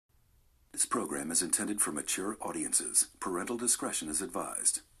This program is intended for mature audiences. Parental discretion is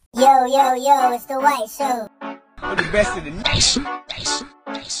advised. Yo, yo, yo, it's the White Show. I'm the best in the nation.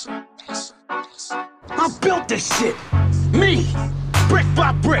 I built this shit. Me. Brick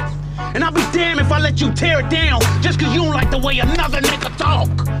by brick. And I'll be damned if I let you tear it down just because you don't like the way another nigga talk.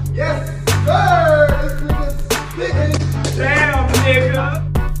 Yes, sir. Damn,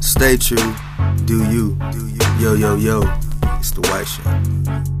 nigga. Stay true. Do you. Yo, yo, yo. It's the White Show.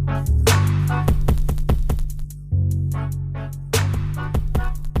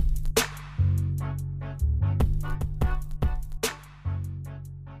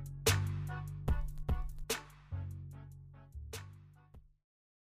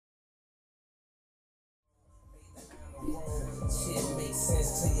 Shit makes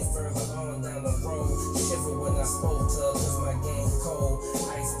sense till you further on down the road. Shiver when I spoke to her, cause my game cold.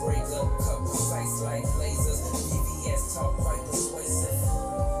 Icebreaker, cut precise like lasers. BBS talk quite persuasive.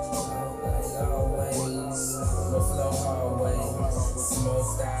 Always, no flow always.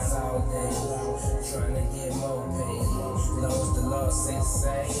 Smoke guys all day. Trying to get more paid. Long as the law say the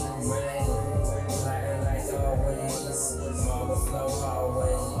same, man. Plotting like always. Marble flow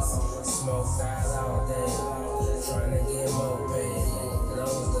always. Smoke guys all day. Trying to get more paid. Long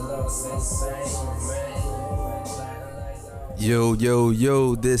as the law say the same, man. Yo, yo,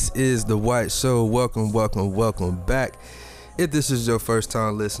 yo, this is the White Show. Welcome back. If this is your first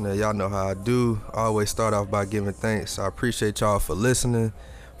time listening, y'all know how I do. I always start off by giving thanks. I appreciate y'all for listening,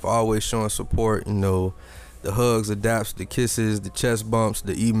 for always showing support. You know, the hugs, the daps, the kisses, the chest bumps,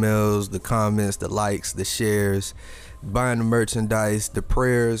 the emails, the comments, the likes, the shares, buying the merchandise, the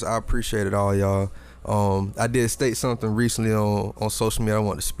prayers. I appreciate it all, y'all. I did state something recently on social media I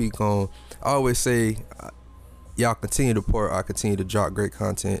want to speak on. I always say, y'all continue to pour, I continue to drop great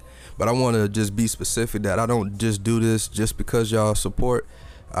content, but I want to just be specific that I don't just do this just because y'all support.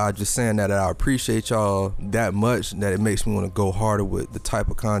 I'm just saying that I appreciate y'all that much that it makes me want to go harder with the type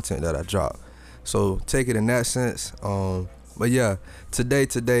of content that I drop. So take it in that sense. But yeah,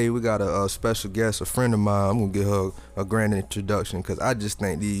 today we got a special guest, a friend of mine. I'm gonna give her a grand introduction because I just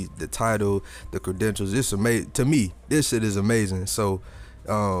think the title, the credentials, it's amazing to me. This shit is amazing. So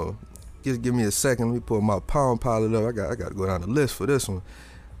just give me a second. Let me pull my Palm Pilot up. I got to go down the list for this one.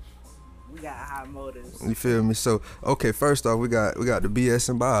 We got high motives. You feel me? So okay, first off, we got the BS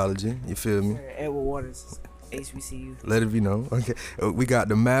in biology. You feel me? Edward Waters, HBCU. Let it be known. Okay, we got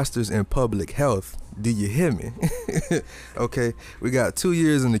the masters in public health. Do you hear me? Okay, we got 2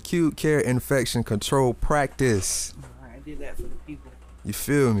 years in acute care infection control practice. I did that for the people. You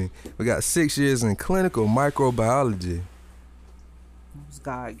feel me? We got 6 years in clinical microbiology. It was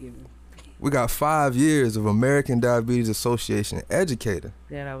God given. We got 5 years of American Diabetes Association educator.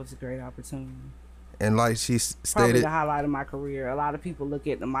 Yeah, that was a great opportunity. And like she Probably stated, the highlight of my career. A lot of people look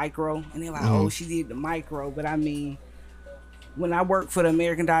at the micro and they're like, oh, she did the micro. But I mean, when I worked for the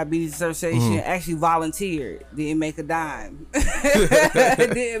American Diabetes Association, actually volunteered. Didn't make a dime.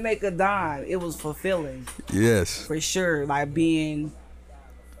 Didn't make a dime. It was fulfilling. yes, For sure. Like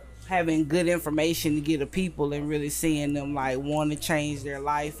having good information to get to people and really seeing them like want to change their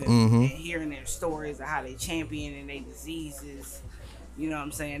life and hearing their stories of how they champion and their diseases. You know what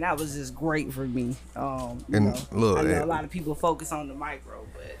I'm saying? That was just great for me. Look, I know a lot of people focus on the micro,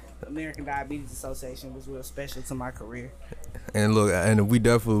 but the American Diabetes Association was real special to my career. and look, and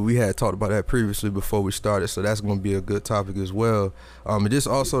we had talked about that previously before we started, so that's going to be a good topic as well. And just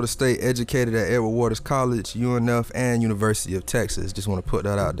also to stay educated at Edward Waters College, UNF, and University of Texas. Just want to put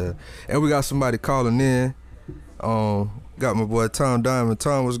that out there. And we got somebody calling in. Got my boy Tom Diamond.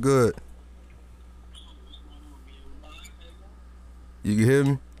 Tom, what's good? You can hear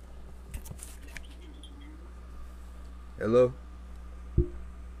me? Hello? Yeah,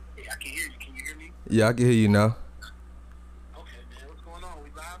 I can hear you. Can you hear me? Yeah, I can hear you now. Okay, man. What's going on? We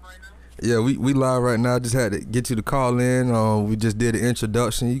live right now? Yeah, we live right now. Just had to get you to call in. We just did an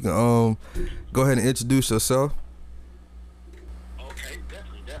introduction. You can go ahead and introduce yourself. Okay,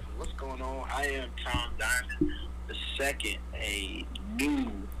 definitely. What's going on? I am Tom Diamond the second, a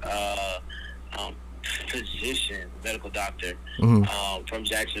new physician, medical doctor from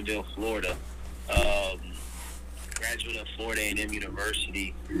Jacksonville, Florida. Graduate of Florida A&M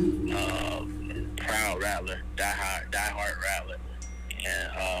University, proud Rattler, diehard Rattler,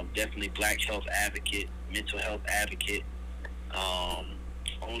 and definitely Black health advocate, mental health advocate,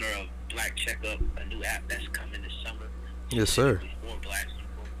 owner of Black Checkup, a new app that's coming this summer. Yes, sir. For Black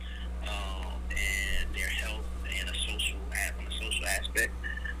people, and their health and a social aspect.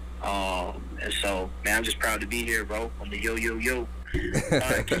 And so, man, I'm just proud to be here, bro, on the Yo Yo Yo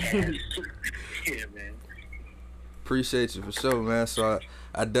podcast. Yeah, man. Appreciate you for sure, man. So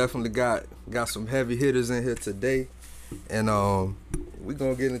I definitely got some heavy hitters in here today, and we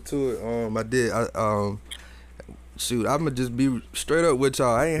gonna get into it. Shoot, I'ma just be straight up with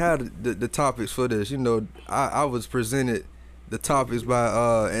y'all. I ain't had the topics for this. You know, I was presented the topics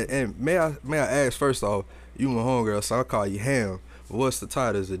by and may I ask first off, you my homegirl, so I'll call you Ham. What's the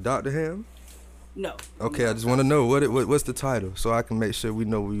title? Is it Dr. Ham? No. Okay, I just want to know what's the title, so I can make sure we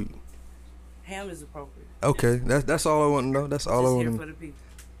know we. Ham is appropriate. Okay, that's all I want to know. That's all I want to know. For the people.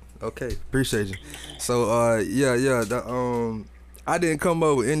 Okay, appreciate you. So I didn't come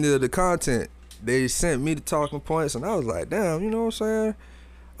up with any of the content. They sent me the talking points, and I was like, damn, you know what I'm saying?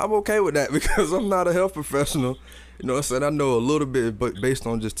 I'm okay with that because I'm not a health professional. You know what I'm saying? I know a little bit, but based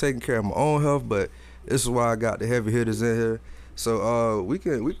on just taking care of my own health. But this is why I got the heavy hitters in here. So we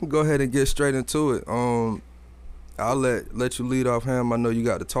can go ahead and get straight into it. I'll let you lead off, Ham. I know you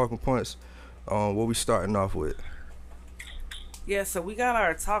got the talking points. What we starting off with? Yeah, so we got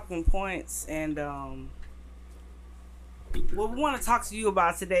our talking points, and what we want to talk to you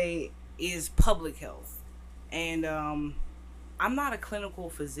about today is public health. And I'm not a clinical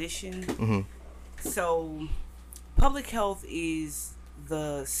physician, so public health is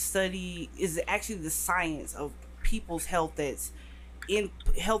actually the science of people's health that's in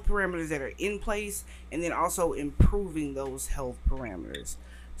health parameters that are in place, and then also improving those health parameters.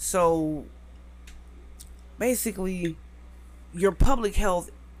 So basically, your public health,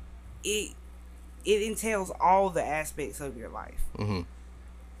 it entails all the aspects of your life.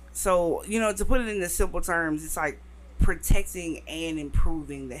 So, you know, to put it into simple terms, it's like protecting and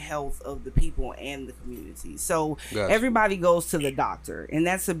improving the health of the people and the community. So everybody goes to the doctor, and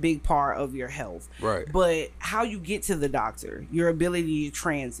that's a big part of your health. Right. But how you get to the doctor, your ability to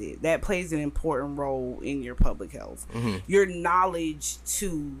transit, that plays an important role in your public health. Your knowledge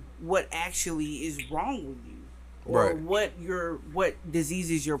to what actually is wrong with you, or what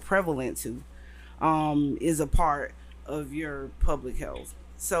diseases you're prevalent to, is a part of your public health.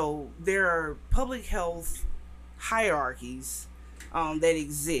 So there are public health hierarchies that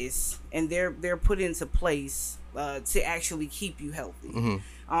exist, and they're put into place to actually keep you healthy.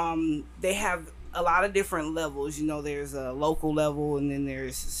 They have a lot of different levels. You know, there's a local level, and then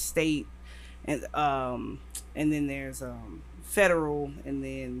there's state, and then there's federal, and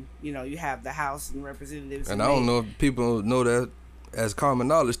then, you know, you have the House and Representatives. And I don't know if people know that as common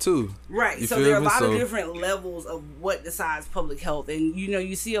knowledge too. Right. You so there are a lot of different levels of what decides public health, and you know,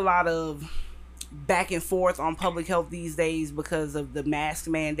 you see a lot of back and forth on public health these days because of the mask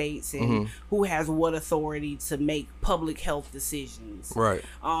mandates and who has what authority to make public health decisions. Right.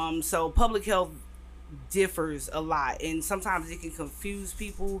 So public health differs a lot, and sometimes it can confuse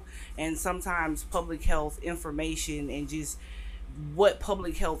people, and sometimes public health information and just what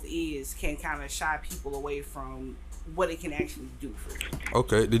public health is can kind of shy people away from what it can actually do for you.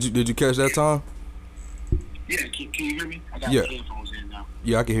 Okay. Did you catch that, Tom? Yeah, can you hear me? I got Yeah. my headphones in now.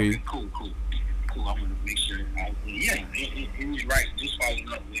 Yeah, I can hear you. Cool. I want to make sure. It was right. Just following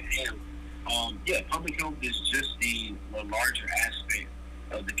up with him. Public health is just the larger aspect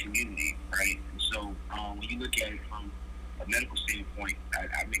of the community, right? And so when you look at it from a medical standpoint,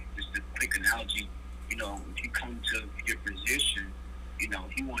 I make just a quick analogy. You know, if you come to your physician, you know,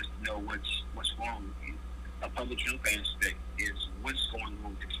 he wants to know what's wrong with you. A public health aspect is what's going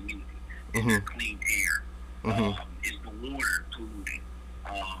on with the community. Is there clean air? Is the water polluted?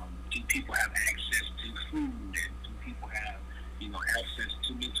 Do people have access to food? And do people have, you know, access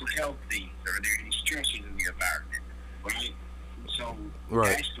to mental health things? Are there any stressors in the environment? Right? So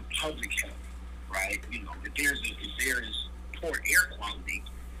that's the public health, right? You know, if there is poor air quality,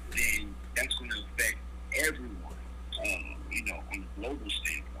 then that's going to affect everyone. You know, on a global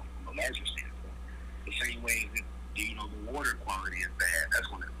standpoint, on a larger standpoint. The same way that, you know, the water quality is bad, that's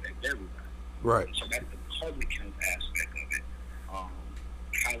going to affect everybody. Right. So that's the public health aspect of it.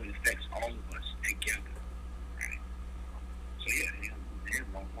 How it affects all of us together. Right? So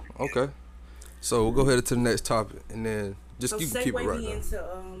Okay. So we'll go ahead to the next topic, and then just you can keep it right now.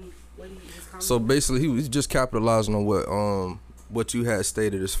 So basically, he was just capitalizing on what you had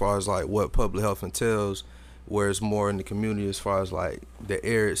stated as far as like what public health entails, where it's more in the community as far as like the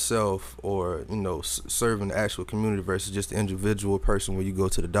air itself, or, you know, serving the actual community versus just the individual person when you go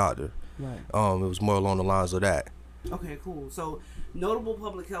to the doctor. Right. It was more along the lines of that. Okay, cool. So notable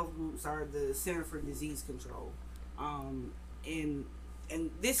public health groups are the Center for Disease Control, and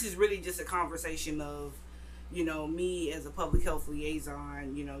this is really just a conversation of, you know, me as a public health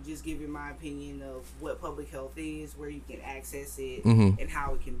liaison, you know, just giving my opinion of what public health is, where you can access it, and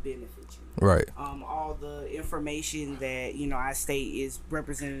how it can benefit you. Right. All the information that, you know, I state is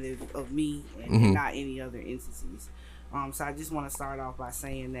representative of me and not any other entities. So I just want to start off by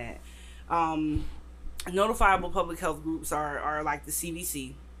saying that notifiable public health groups are like the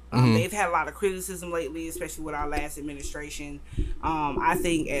CDC. They've had a lot of criticism lately, especially with our last administration. I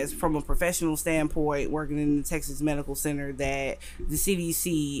think, as from a professional standpoint, working in the Texas Medical Center, that the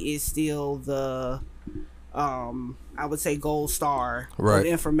CDC is still the, I would say, gold star of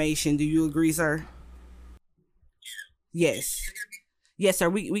information. Do you agree, sir? Yes. Yes, sir.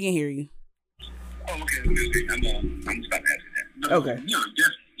 We can hear you. Oh, okay. I'm gonna stop asking that. No, Okay. No,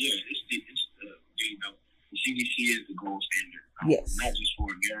 definitely. Yeah, it's the the CDC is the gold standard. Yes. Not just for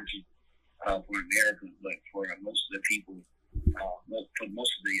America, but for most of the people, for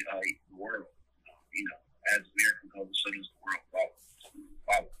most of the world. As America goes, so does the world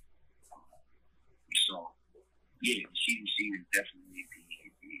follow. So, yeah, the CDC is definitely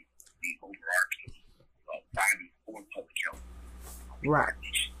the overarching body for public health. Right.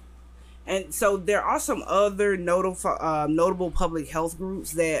 And so there are some other notable public health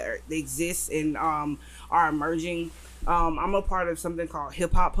groups that exist and are emerging. I'm a part of something called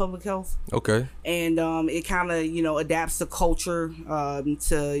Hip Hop Public Health. Okay. And it kind of, adapts to culture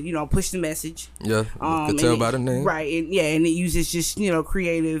to, push the message. Yeah, you can tell by the name. Right. And, and it uses just,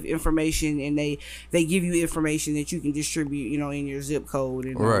 creative information, and they give you information that you can distribute, in your zip code.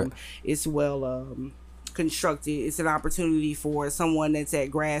 And it's well constructed. It's an opportunity for someone that's at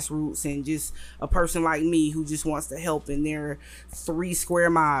grassroots and just a person like me who just wants to help in their 3 square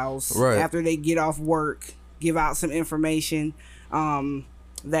miles after they get off work, give out some information.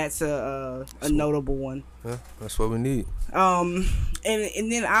 That's a notable one. Yeah, that's what we need. And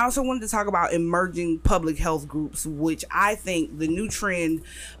then I also wanted to talk about emerging public health groups, which I think the new trend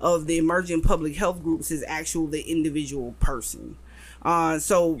of the emerging public health groups is actually the individual person.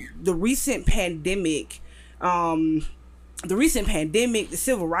 So the recent pandemic, the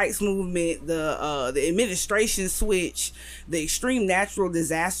civil rights movement, the administration switch, the extreme natural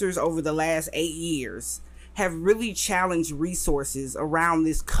disasters over the last 8 years have really challenged resources around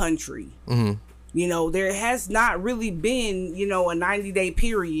this country. There has not really been, a 90-day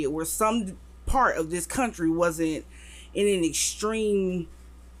period where some part of this country wasn't in an extreme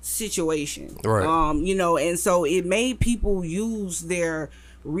situation. Right. And so it made people use their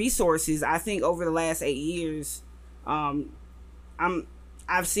resources. I think over the last 8 years, I've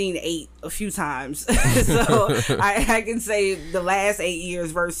seen 8 a few times. So I can say the last 8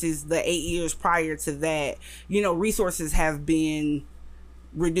 years versus the 8 years prior to that, resources have been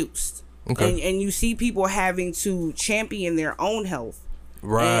reduced. Okay. And you see people having to champion their own health.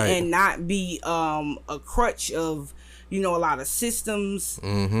 Right. And not be a crutch of, a lot of systems.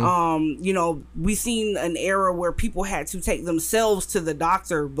 We've seen an era where people had to take themselves to the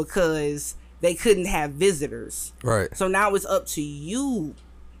doctor because they couldn't have visitors. Right. So now it's up to you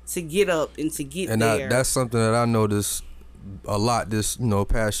to get up and to get there. And that's something that I noticed a lot this,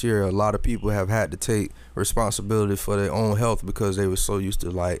 past year. A lot of people have had to take responsibility for their own health because they were so used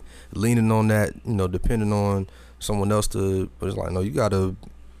to like leaning on that, depending on someone else to. But it's like, no, you got to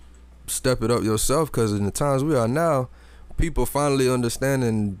step it up yourself, because in the times we are now, people finally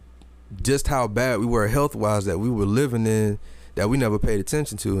understanding just how bad we were health-wise that we were living in, that we never paid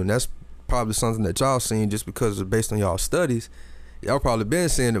attention to. And that's probably something that y'all seen just because of based on y'all studies. Y'all probably been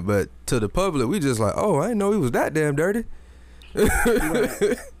seeing it, but to the public, we just like, oh, I didn't know he was that damn dirty. I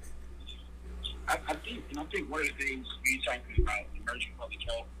think one of the things we're talking about emerging public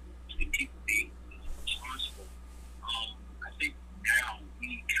health and people being responsible. I think now we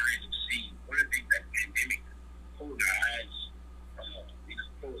kind of see one of the things that the pandemic pulled our eyes,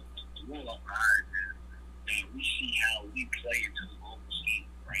 pulled the wool off our eyes, and we see how we play into the global scheme,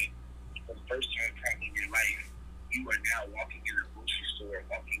 right? For the first time probably in your life, you are now walking in a grocery store,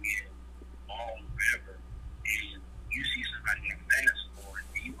 walking in a mall, wherever, and you see somebody with a mask on,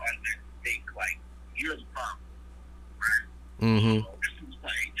 and you automatically think like you're the problem, right? So it's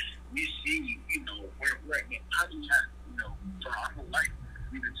like we see, we're how do you have, for our whole life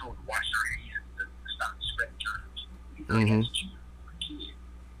we've been told to wash our hands to stop spreading germs. That's you a kid,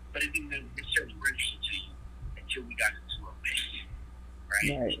 but it didn't necessarily register to you until we got into a pandemic,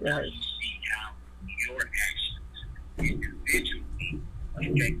 right? Now you see how your actions individually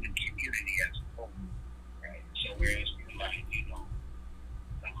affect the community as a whole, right? So whereas we're like,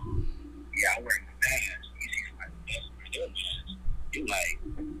 I wear my mask, you see somebody else wear their mask, you're like,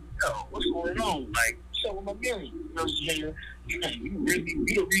 yo, what's going on? Like, so with my million, you know what I'm saying? You the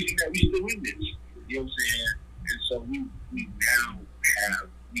reason that we still in this, you know what I'm saying? And so we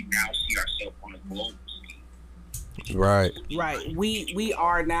now see ourselves on a global scheme. Right. We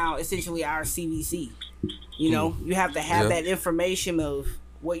are now essentially our CDC. You have to have that information of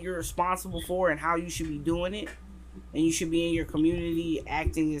what you're responsible for and how you should be doing it. and you should be in your community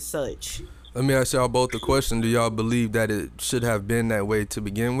acting as such. Let me ask y'all both a question. Do y'all believe that it should have been that way to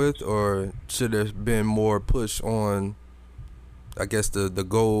begin with, or should there have been more push on, I guess, the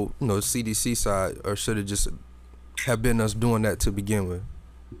goal, CDC side, or should it just have been us doing that to begin with?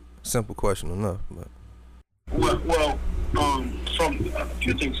 Simple question enough. But. Well, from a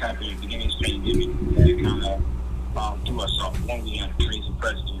few things happened at the beginning of this pandemic that kind of threw us off. One, we had a crazy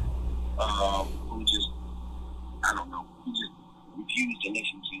president who just, I don't know, he just refused to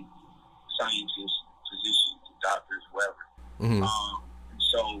listen to scientists, physicians, doctors, whoever. And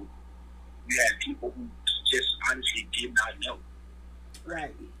so you had people who just honestly did not know.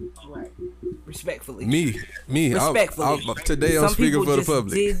 Right. Respectfully. Me. Respectfully. Today I'm speaking for the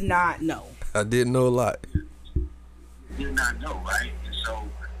public. Did not know. I didn't know a lot. Did not know, right? And so,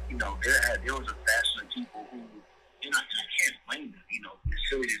 there was a vast of people who, and I can't blame them. As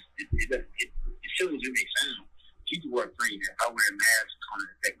silly as it may sound, people were afraid that if I wear a mask, it's going to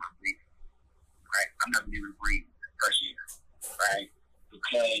affect my breathing. Right? I'm not going to be able to breathe fresh air, right?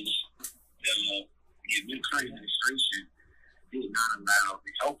 Because the current administration did not allow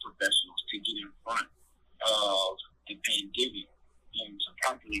the health professionals to get in front of the pandemic and to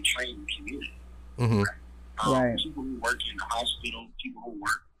properly train the community. Right? People who work in the hospital, people who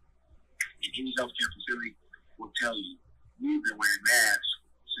work in any healthcare facility will tell you, we've been wearing masks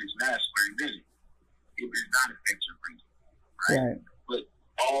since mask wearing minute. It does not affect your breathing, right? But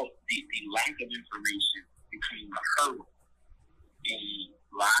all the lack of information became a hurdle, and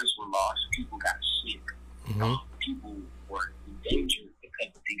lives were lost. People got sick. People were in danger because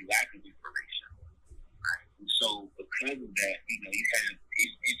of the lack of information, right? And so, because of that, you have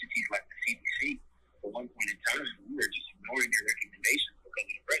entities like the CDC. At one point in time, we were just ignoring their recommendations because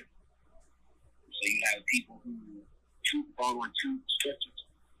of the president. So you have people who fall on two spectrums,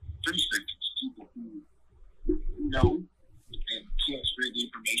 three spectrums. People who know and can't spread the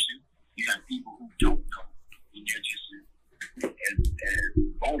information. You have people who don't know, and they're just as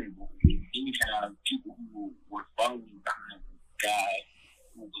vulnerable. And you have people who were following behind a guy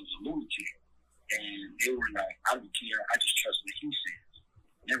who was a lunatic, and they were like, I don't care, I just trust what he says.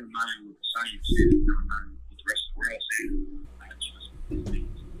 Never mind what the science says, never mind what the rest of the world says. I trust what he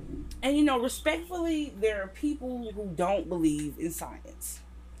says. And respectfully, there are people who don't believe in science.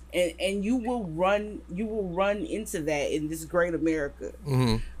 And you will run into that in this great America.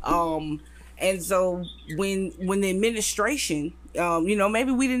 And so when the administration,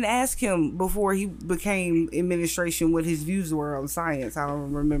 maybe we didn't ask him before he became administration what his views were on science. I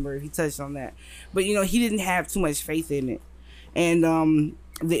don't remember if he touched on that, but he didn't have too much faith in it, and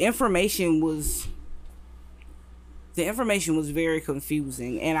the information was very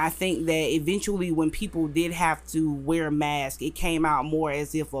confusing. And I think that eventually, when people did have to wear a mask, it came out more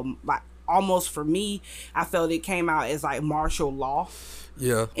as if almost for me, I felt it came out as like martial law.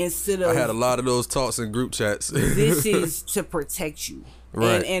 Yeah. Instead of, I had a lot of those talks in group chats. This is to protect you.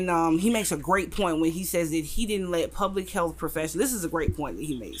 Right. And he makes a great point when he says that he didn't let public health professionals. This is a great point that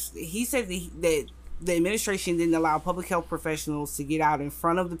he makes. He said that the administration didn't allow public health professionals to get out in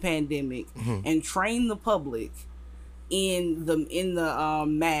front of the pandemic and train the public in the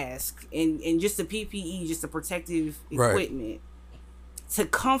mask and just the PPE, just the protective equipment. To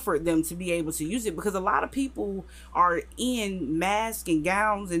comfort them to be able to use it, because a lot of people are in masks and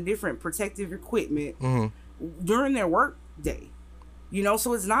gowns and different protective equipment during their work day,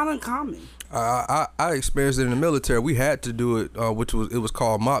 so it's not uncommon. I experienced it in the military. We had to do it, it was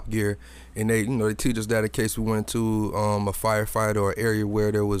called MOP gear, and they teach us that in case we went to a firefight or an area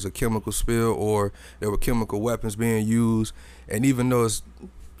where there was a chemical spill or there were chemical weapons being used, and even though it's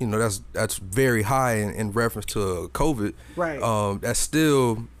that's very high in reference to COVID. Right. That's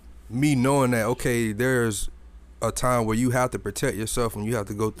still me knowing that, okay, there's a time where you have to protect yourself and you have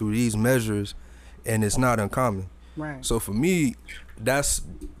to go through these measures, and it's not uncommon. Right. So for me, that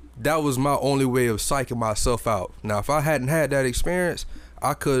was my only way of psyching myself out. Now, if I hadn't had that experience,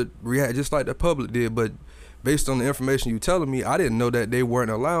 I could react just like the public did. But based on the information you telling me, I didn't know that they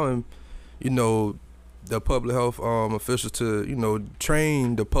weren't allowing, the public health officials to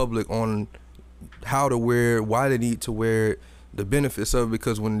train the public on how to wear it, why they need to wear it, the benefits of it,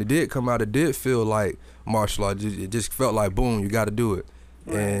 because when it did come out, it did feel like martial law. It just felt like, boom, you got to do it.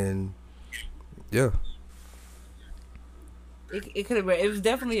 Right. And yeah, it could have been. It was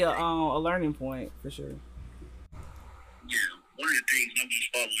definitely a learning point for sure. Yeah, one of the things I'm just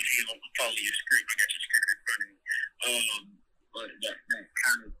following here, I'm following your script. I got your script in front of me. But that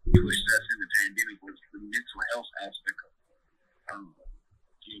kind of pushed us in the pandemic was the mental health aspect of it. And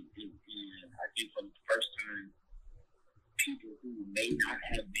I think for the first time, people who may not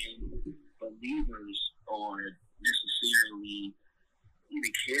have been believers or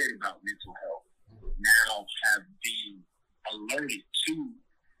cared about mental health now have been alerted to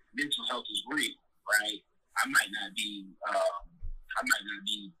mental health is real, right? I might not be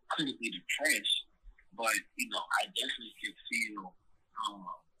clinically depressed, but I definitely can feel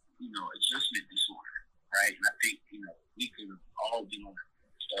adjustment disorder, right? And I think we could have all been on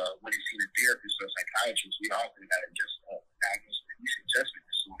when it's seen a therapist or a psychiatrist, we all could have got diagnosed with this adjustment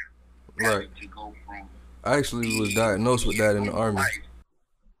disorder. Right. To go from I actually was diagnosed with that in the Army. Life,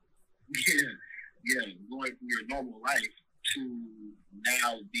 going from your normal life to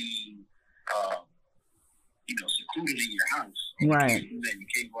now being secluded in your house. Right. You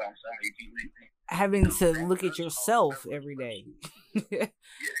can't go outside, you can't do anything. Having to look at yourself every day. That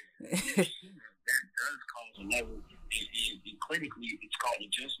does cause a level, and clinically it's called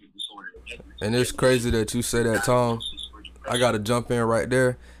adjustment disorder. And it's crazy that you say that, Tom. I gotta jump in right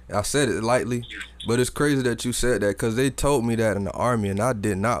there. I said it lightly, but it's crazy that you said that, because they told me that in the Army and I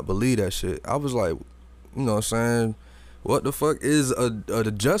did not believe that shit. I was like, you know what I'm saying, what the fuck is an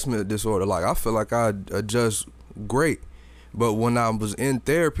adjustment disorder? Like, I feel like I adjust great. But when I was in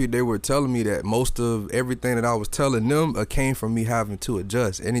therapy, they were telling me that most of everything that I was telling them came from me having to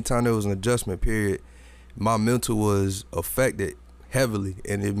adjust. Anytime there was an adjustment period, my mental was affected heavily,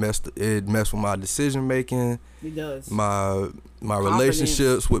 and it messed with my decision making. It does. My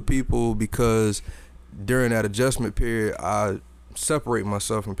relationships with people, because during that adjustment period, I separate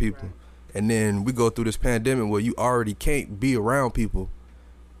myself from people. Right. And then we go through this pandemic where you already can't be around people.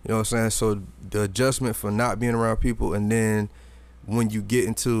 You know what I'm saying? So the adjustment for not being around people, and then when you get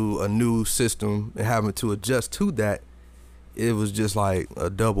into a new system and having to adjust to that, it was just like a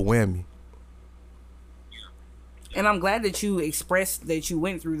double whammy. And I'm glad that you expressed that you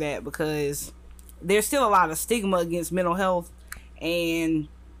went through that, because there's still a lot of stigma against mental health, and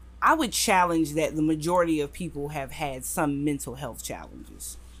I would challenge that the majority of people have had some mental health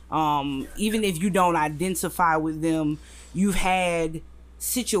challenges. Even if you don't identify with them, you've had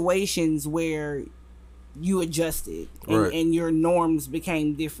situations where you adjusted and your norms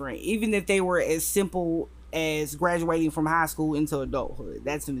became different, even if they were as simple as graduating from high school into adulthood.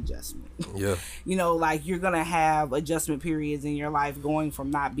 That's an adjustment. Yeah. Like, you're gonna have adjustment periods in your life, going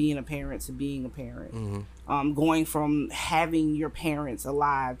from not being a parent to being a parent. Mm-hmm. Going from having your parents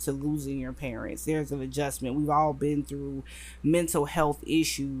alive to losing your parents. There's an adjustment. We've all been through mental health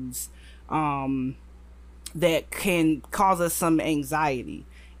issues that can cause us some anxiety.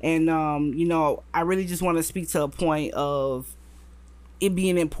 And I really just want to speak to a point of it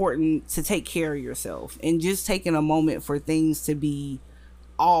being important to take care of yourself, and just taking a moment for things to be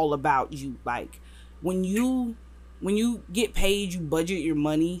all about you. Like, when you get paid, you budget your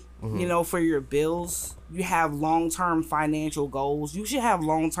money, mm-hmm. For your bills. You have long-term financial goals. You should have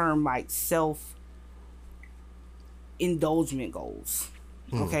long-term, like, self-indulgement goals.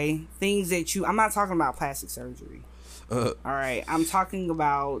 Mm-hmm. Okay? Things that I'm not talking about plastic surgery. All right? I'm talking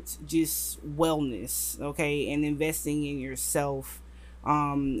about just wellness, okay? And investing in yourself.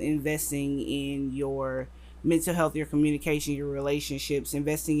 Investing in your mental health, your communication, your relationships,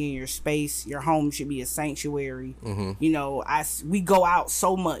 investing in your space. Your home should be a sanctuary. Mm-hmm. We go out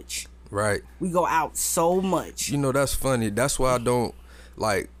so much. Right. We go out so much. That's funny. That's why I don't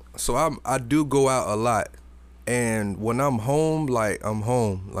so I do go out a lot, and when I'm home, I'm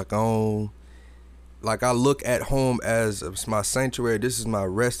home. I look at home as my sanctuary. This is my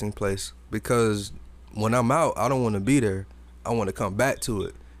resting place, because when I'm out, I don't want to be there. I want to come back to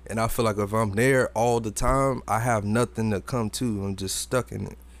it. And I feel like if I'm there all the time, I have nothing to come to. I'm just stuck in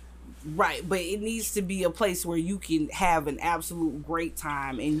it. Right, but it needs to be a place where you can have an absolute great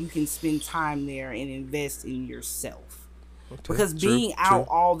time, and you can spend time there and invest in yourself. Okay. Because being out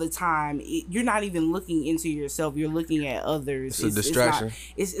all the time, you're not even looking into yourself. You're looking at others. It's a distraction.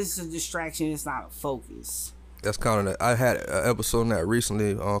 It's a distraction. It's not a focus. That's kind of I had an episode on that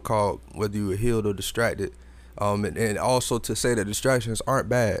recently called Whether You Were Healed or Distracted. And also to say that distractions aren't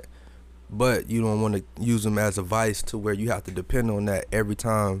bad, but you don't want to use them as a vice to where you have to depend on that every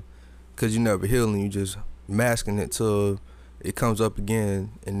time, because you're never healing. You just masking it till it comes up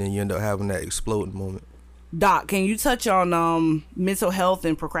again, and then you end up having that exploding moment. Doc, can you touch on mental health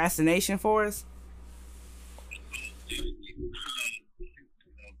and procrastination for us?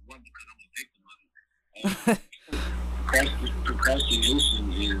 One, because I'm a victim of it.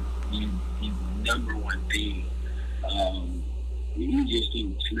 Procrastination is the number one thing you just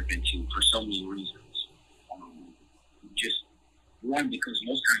need to slip into for so many reasons. Just one, because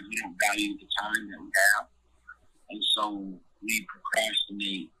most times we don't value the time that we have, and so we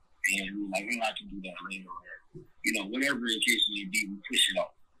procrastinate, and we're like, I can do that later, or whatever the case may be, we push it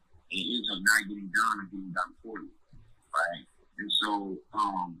off, and it ends up not getting done or getting done for you, right? And so,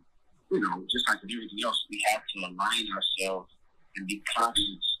 just like with everything else, we have to align ourselves and be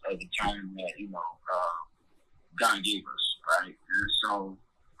conscious of the time that, God gave us, right? And so,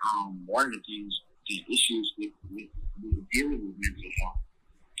 one of the things, the issues with dealing with mental health,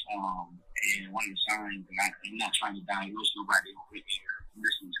 and one of the signs, and I'm not trying to diagnose nobody over here,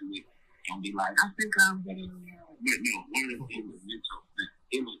 listen to it, and be like, I think I'm getting, but one of the things with mental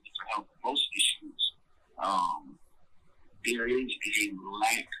health, most issues, there is a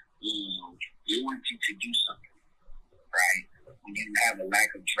lack of wanting to do something, right? When you have a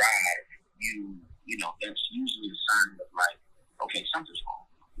lack of drive, that's usually a sign of like, okay, something's wrong.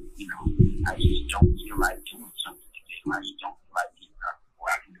 I just don't feel like doing something today. I just don't feel like getting up, or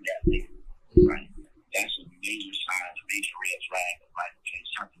I can do that later, right? That's a major sign, a major red flag of like, okay,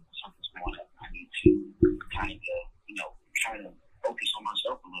 something's going on. I need to kind of focus on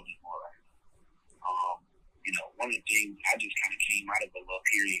myself a little bit more, right? One of the things, I just kind of came out of a little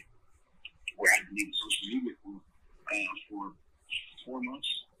period where I deleted social media for 4 months.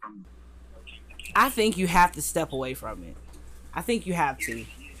 I think you have to step away from it. I think you have to.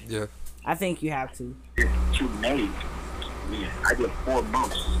 Yeah. I think you have to. To May, I did 4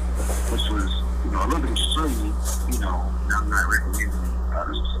 months, which was, a little bit extreme, and I'm not recommending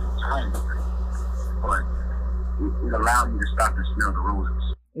others to time, but it allowed me to stop and smell the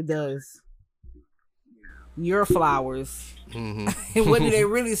roses. It does. Your flowers. Mm-hmm. What do they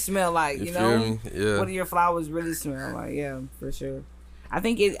really smell like? You feel me? Yeah. What do your flowers really smell like? Yeah, for sure. I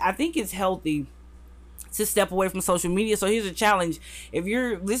think it's healthy to step away from social media. So here's a challenge: if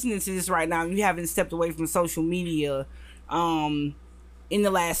you're listening to this right now and you haven't stepped away from social media, in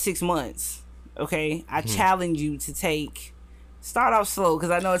the last 6 months, okay, I challenge you to start off slow, because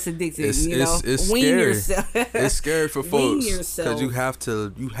I know it's addictive. It's wean scary. yourself. It's scary for folks because you have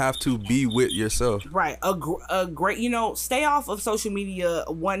to be with yourself. Right. A great. Stay off of social media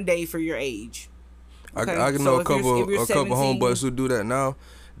one day for your age. Okay? I know a couple homeboys who do that now.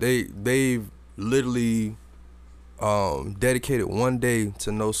 They've literally dedicated one day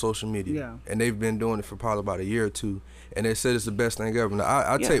to no social media, and they've been doing it for probably about a year or two. And they said it's the best thing ever.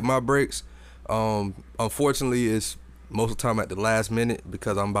 Now, I take my breaks. Unfortunately, it's most of the time at the last minute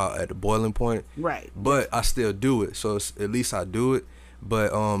because I'm about at the boiling point. Right. But I still do it. So at least I do it.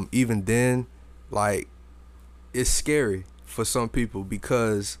 But even then, like, it's scary for some people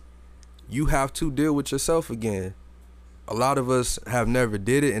because you have to deal with yourself again. A lot of us have never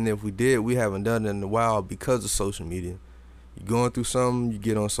did it, and if we did, we haven't done it in a while because of social media. You're going through something, you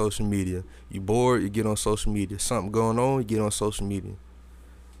get on social media. You're bored, you get on social media. Something going on, you get on social media.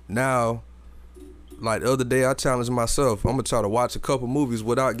 Now, like the other day, I challenged myself. I'm going to try to watch a couple movies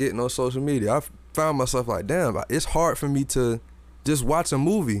without getting on social media. I found myself like, damn, it's hard for me to just watch a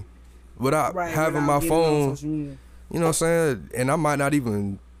movie without having my phone. You know what I'm saying? And I might not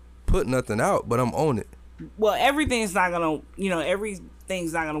even put nothing out, but I'm on it. Well, everything's not going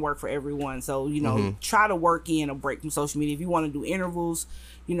to work for everyone. So, try to work in a break from social media. If you want to do intervals,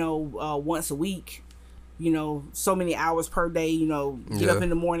 once a week, so many hours per day, get up in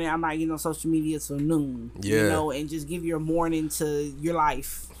the morning. I might get on social media till noon, and just give your morning to your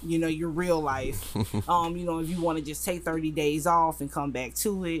life, your real life. If you want to just take 30 days off and come back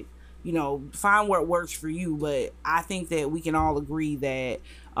to it, find what works for you. But I think that we can all agree that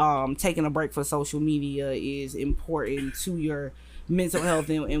taking a break from social media is important to your mental health,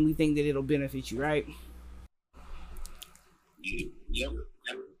 and we think that it'll benefit you, right? Yep.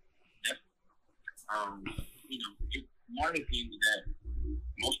 One of the things that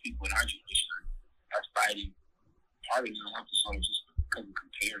most people in our generation are fighting, part of mental health disorders, just because of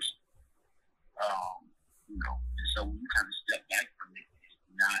comparison. And so when you kind of step back from it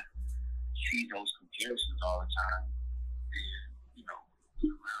and not see those comparisons all the time, then it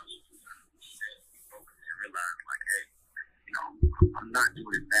allows you to focus and realize, like, hey, I'm not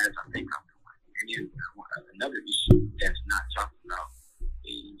doing as bad as I think I'm doing. And then another issue that's not talked about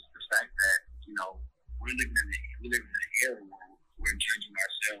is the fact that we're living in an era where we're judging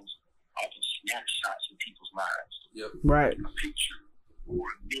ourselves off of snapshots of people's lives. Yep. Right. A picture or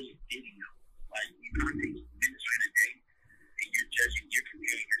a minute video. Like, you could take minutes in a day, and you're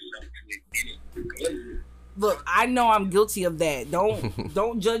comparing yourself to a minute. Look, I know I'm guilty of that.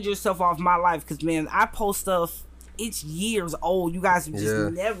 Don't judge yourself off my life, because, man, I post stuff. It's years old. You guys have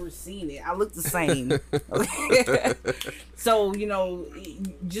just never seen it. I look the same. So,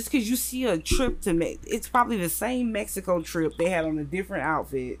 just because you see a trip to it's probably the same Mexico trip they had on a different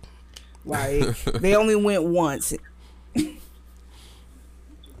outfit. Like, they only went once. You're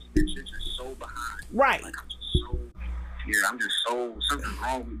just so behind. Right. Like, I'm just so, something's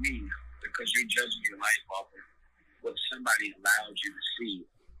wrong with me because you're judging your life off of what somebody allowed you to see,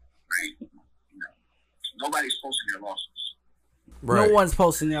 right? You know, nobody's posting their losses. Right. No one's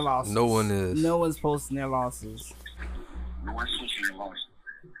posting their losses. No one is. No one's posting their losses. No one's posting their losses.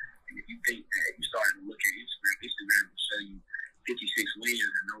 And if you think that, you started to look at Instagram will show you 56 wins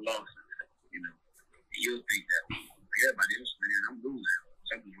and no losses, you know, and you'll think that everybody else, man, I'm losing.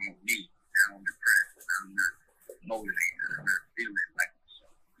 Something's wrong with me. Now I'm depressed. I'm not motivated. I'm not feeling like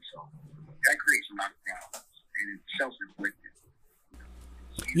myself. So that creates a lot of problems, and it's self-inflicted.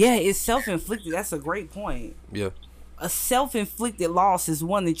 Yeah, it's self-inflicted. That's a great point. Yeah. A self-inflicted loss is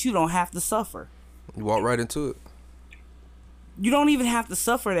one that you don't have to suffer. You walk right into it. You don't even have to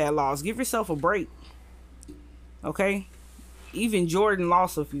suffer that loss. Give yourself a break. Okay? Even Jordan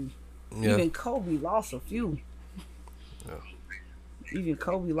lost a few. Yeah. Even Kobe lost a few. Yeah. Even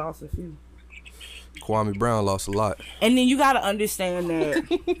Kobe lost a few. Kwame Brown lost a lot. And then you got to understand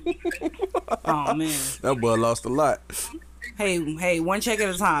that. Oh, man. That boy lost a lot. Hey, one check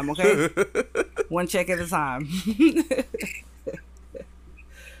at a time, okay? One check at a time.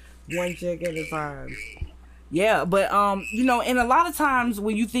 One check at a time. Yeah, but you know, and a lot of times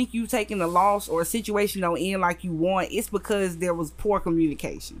when you think you've taken a loss or a situation don't end like you want, it's because there was poor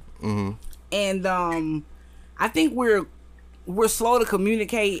communication. Mm-hmm. And I think we're slow to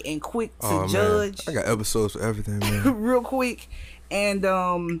communicate and quick to judge. Man. I got episodes for everything, man. Real quick. And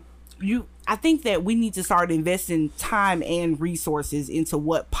I think that we need to start investing time and resources into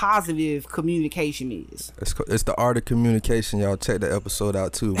what positive communication is. It's the art of communication, y'all. Check that episode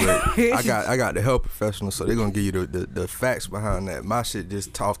out too. But I got the health professionals, so they're gonna give you the facts behind that. My shit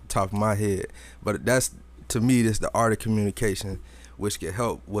just off the top of my head, but that's, to me, that's the art of communication, which can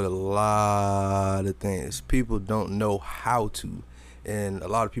help with a lot of things. People don't know how to, and a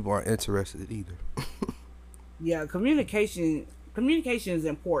lot of people aren't interested either. Yeah, communication is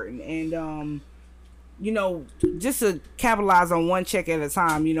important, and you know, just to capitalize on one check at a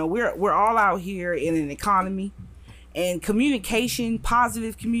time, you know, we're all out here in an economy, and communication,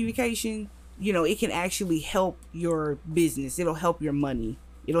 positive communication, you know, it can actually help your business. It'll help your money.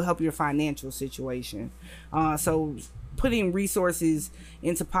 It'll help your financial situation. So putting resources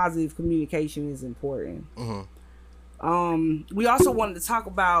into positive communication is important. Mm-hmm. We also wanted to talk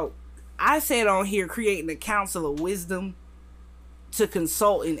about, I said on here, creating a council of wisdom to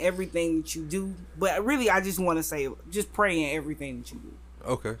consult in everything that you do, but really I just want to say, just pray in everything that you do.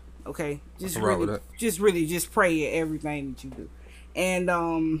 Okay, just pray in everything that you do,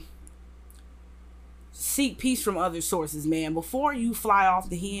 and seek peace from other sources, man. Before you fly off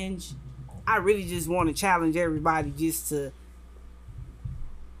the hinge, I really just want to challenge everybody just to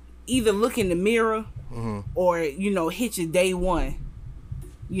either look in the mirror, mm-hmm. or, you know, hit your day one.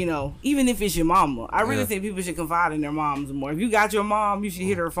 You know, even if it's your mama, I really think people should confide in their moms more. If you got your mom, you should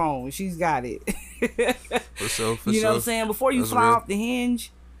hit her phone. She's got it. For you know what I'm saying? Before you fly off the hinge,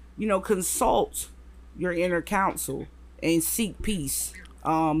 you know, consult your inner counsel and seek peace.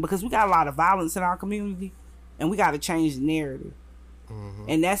 Because we got a lot of violence in our community, and we got to change the narrative. Mm-hmm.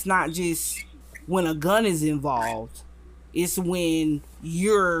 And that's not just when a gun is involved. It's when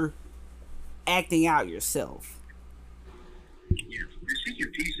you're acting out yourself.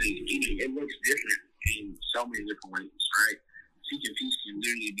 Seeking peace is, it looks different in so many different ways, right? Seeking peace can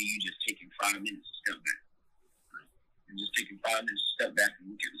literally be you just taking 5 minutes to step back, right? And just taking 5 minutes to step back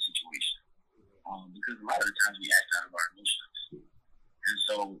and look at the situation. Because a lot of the times we act out of our emotions. And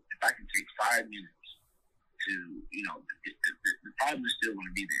so if I can take 5 minutes to, you know, the problem is still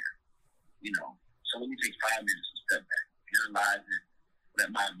going to be there, you know. So let me take 5 minutes to step back, analyze it,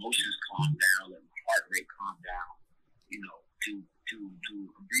 let my emotions calm down, let my heart rate calm down, you know, to do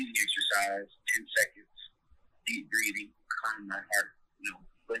a breathing exercise, 10 seconds, deep breathing, calm my heart, you know,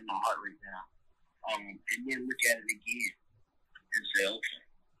 bring my heart rate down. And then look at it again and say, okay,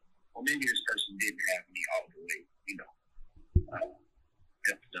 well, maybe this person didn't have me all the way, you know,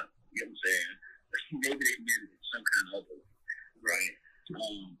 effed up. You know what I'm saying? Maybe they meant it some kind of other way, right?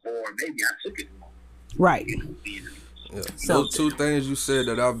 Or maybe I took it wrong. Right. Yeah. So, those two things you said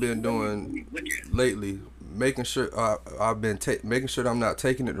that I've been doing lately, making sure making sure that I'm not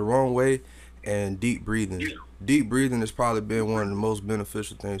taking it the wrong way, and deep breathing. Yeah. Deep breathing has probably been one of the most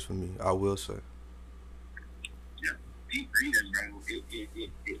beneficial things for me, I will say. Yeah, deep breathing, bro. It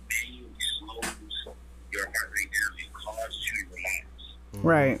manually slows your heart rate down. It causes you to relax.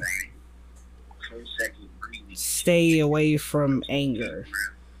 Right. For a second, breathing. Stay away from anger.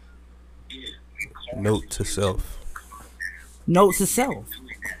 Yeah. Note to self. Note to self.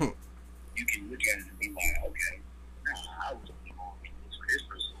 You can look at it and be like, okay, I was wrong for this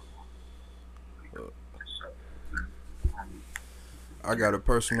person. I got a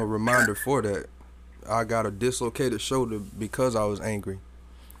personal reminder for that. I got a dislocated shoulder because I was angry.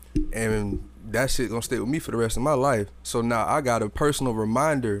 And that shit gonna stay with me for the rest of my life. So now I got a personal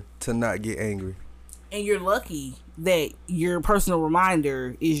reminder to not get angry. And you're lucky that your personal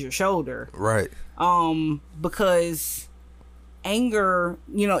reminder is your shoulder. Right. Because anger,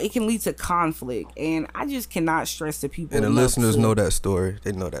 you know, it can lead to conflict. And I just cannot stress to people. And the listeners know that story.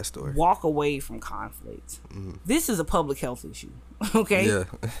 They know that story. Walk away from conflict. Mm-hmm. This is a public health issue. Okay? Yeah.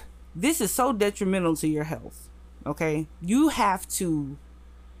 This is so detrimental to your health. Okay? You have to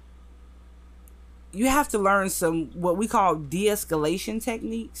learn some what we call de-escalation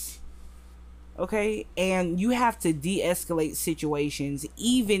techniques. Okay? And you have to de-escalate situations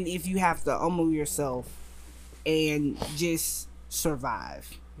even if you have to humble yourself and just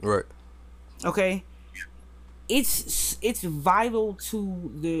survive. Right. Okay? It's vital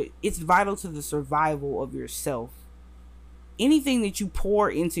to the survival of yourself. Anything that you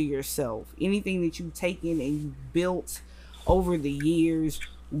pour into yourself, anything that you've taken and you built over the years,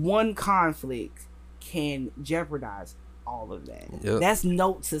 one conflict can jeopardize all of that. Yep. That's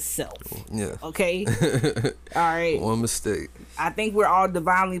note to self. Yeah. Okay? All right. One mistake. I think we're all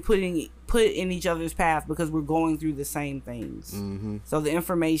divinely put in each other's path because we're going through the same things. Mm-hmm. So the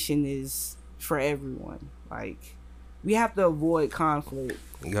information is for everyone. Like, we have to avoid conflict.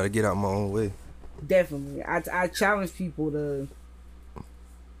 You gotta get out my own way. Definitely. I challenge people to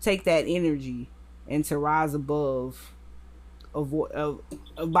take that energy and to rise above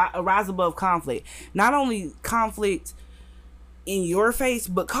rise above conflict. Not only conflict in your face,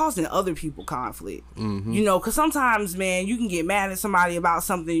 but causing other people conflict. Mm-hmm. You know, because sometimes, man, you can get mad at somebody about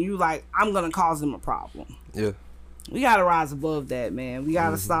something and you like, I'm going to cause them a problem. Yeah. We got to rise above that, man. We got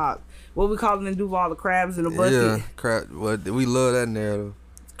to stop. What we calling in Duval, the crabs in the bucket? Yeah, well, we love that narrative.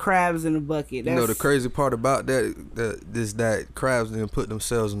 Crabs in the bucket. You know, the crazy part about that is that crabs didn't put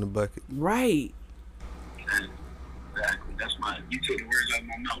themselves in the bucket. Right. Exactly. That's you took the words out of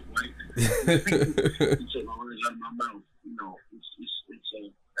my mouth, right? You took my words out of my mouth. You know,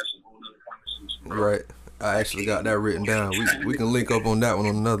 that's a whole other conversation. Bro. Right. I actually got that written down. We can link up on that one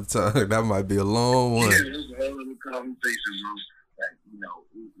another time. That might be a long one. Yeah, it's a whole other conversation, bro. Like, you know,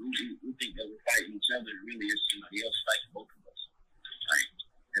 we think that we're fighting each other. Really, it's somebody else fighting both of us. Right?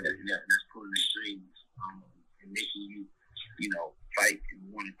 And that's pulling extremes and making you, you know, fight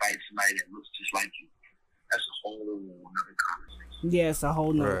and want to fight somebody that looks just like you. That's a whole another conversation. Yeah, it's a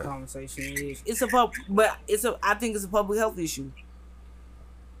whole nother conversation. It is. I think it's a public health issue.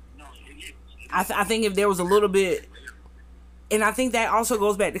 I think if there was a little bit, and I think that also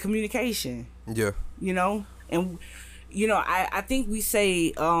goes back to communication. Yeah. You know, and you know, I think we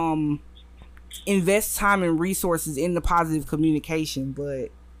say invest time and resources in the positive communication, but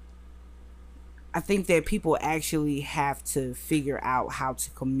I think that people actually have to figure out how to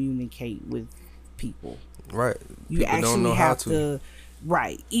communicate with people. Right. You people actually don't know have how to.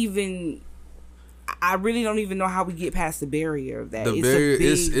 Right. Even I really don't even know how we get past the barrier of that. The barrier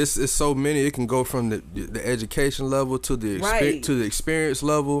is so many. It can go from the education level to the to the experience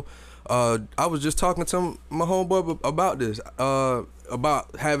level. I was just talking to my homeboy about this,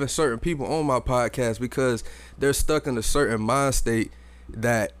 about having certain people on my podcast because they're stuck in a certain mind state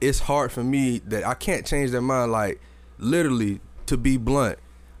that it's hard for me that I can't change their mind. Like, literally, to be blunt,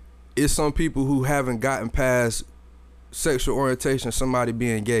 it's some people who haven't gotten past sexual orientation, somebody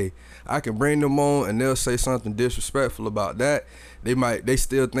being gay. I can bring them on and they'll say something disrespectful about that. They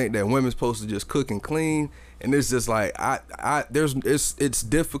still think that women's supposed to just cook and clean, and it's just like it's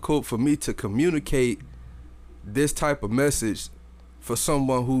difficult for me to communicate this type of message for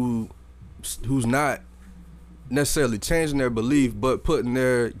someone who's not necessarily changing their belief, but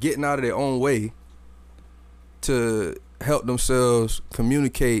getting out of their own way to help themselves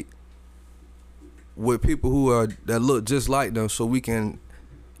communicate with people that look just like them, so we can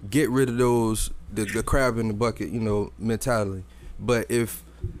get rid of the crab in the bucket, you know, mentality. But if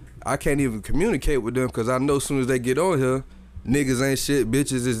I can't even communicate with them, because I know as soon as they get on here, niggas ain't shit,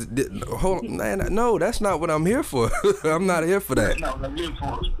 bitches is. Man, no, that's not what I'm here for. I'm not here for that. That's not what I'm here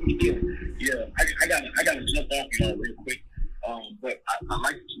for. Yeah. I gotta jump off y'all real quick. But I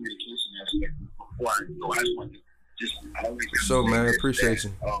like the communication aspect. Before I go, I just want to I always. So man, appreciate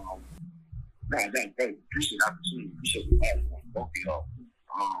you. No, bro, appreciate the opportunity. Appreciate the platform, both of y'all.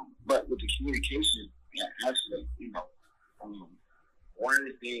 But with the communication aspect, you know, one of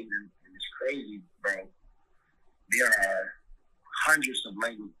the things, and it's crazy, bro, there are hundreds of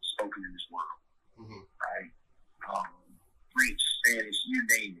languages spoken in this world, right? French, Spanish, you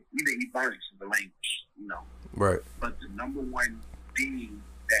name it. Even Ebonics is a language, you know. Right. But the number one thing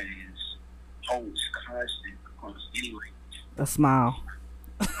that holds constant across any language. A smile.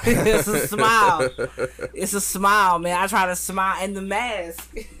 It's a smile. It's a smile, man. I try to smile, and the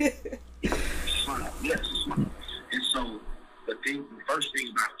mask. Smile, yes, smile. And so the first thing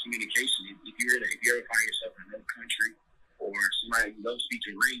about communication is if you ever find yourself in another country or somebody who doesn't speak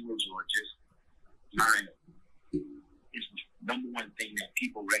your language or just mind, it's the number one thing that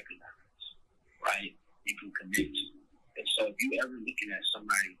people recognize, right? You can connect to. And so if you ever looking at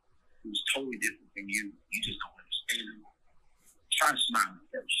somebody who's totally different from you, you just don't understand them, try to smile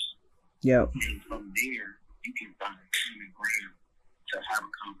first. Yep. And from there, you can find a common ground to have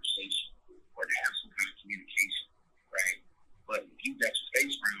a conversation or to have some kind of communication, right? But if you got your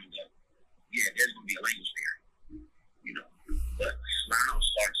face round up, yeah, there's going to be a language barrier, you know. But smile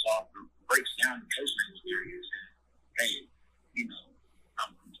starts off, breaks down the first language barriers, and hey, you know, I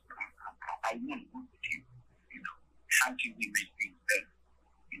want to work with you. You know, how can we make things better?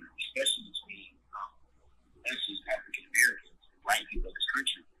 You know, especially between us as African Americans, black people in this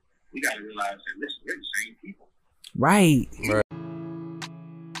country. We got to realize that, listen, we're the same people. Right. Right.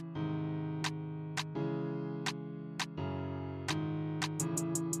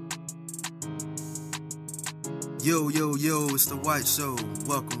 Yo, yo, yo, it's The White Show.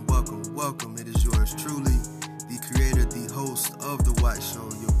 Welcome, welcome, welcome. It is yours truly, the creator, the host of The White Show,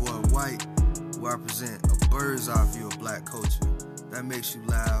 your boy White, where I present a bird's eye view of black culture that makes you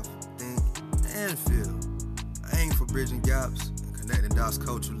laugh, think, and feel. I aim for bridging gaps and connecting dots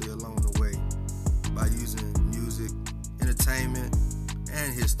culturally along the way by using music, entertainment,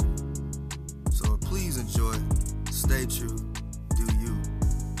 and history. So please enjoy, stay true, do you.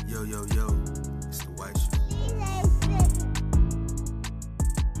 Yo, yo, yo, it's The White Show.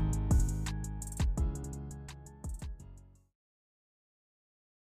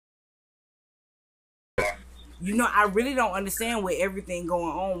 You know, I really don't understand with everything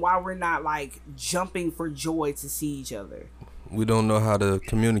going on why we're not like jumping for joy to see each other. We don't know how to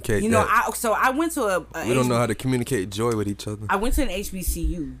communicate. You know, that. I went to we don't know how to communicate joy with each other. I went to an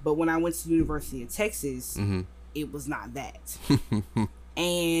HBCU, but when I went to the University of Texas, it was not that.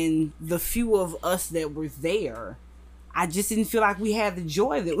 And the few of us that were there, I just didn't feel like we had the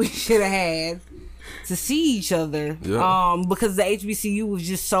joy that we should have had to see each other. Yeah. Because the HBCU was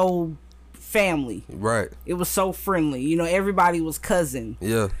just so family. Right. It was so friendly. You know, everybody was cousin.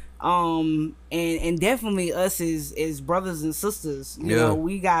 Yeah. And definitely us as brothers and sisters, you know,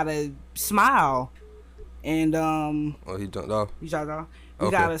 we gotta smile. And oh, he jumped off. He jumped off. We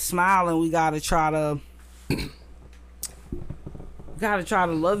gotta smile and we gotta try to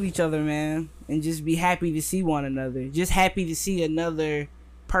love each other, man, and just be happy to see one another. Just happy to see another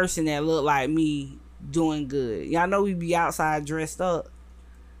person that look like me doing good. Y'all know we be outside dressed up.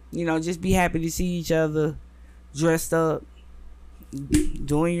 You know, just be happy to see each other dressed up,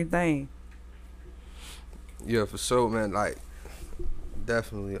 doing your thing. Yeah, for sure, man. Like,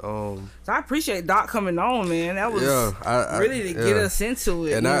 definitely. So I appreciate Doc coming on, man. That was really to get us into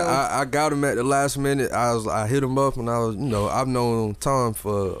it. And I got him at the last minute. I hit him up, and I was, you know, I've known Tom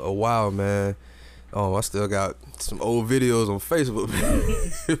for a while, man. I still got some old videos on Facebook.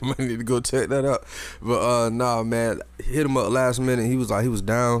 Might need to go check that out. But nah, man, hit him up last minute. He was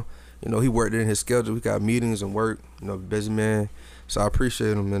down. You know, he worked in his schedule. He got meetings and work. You know, busy man. So I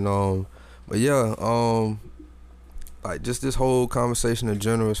appreciate him. And but yeah, like just this whole conversation in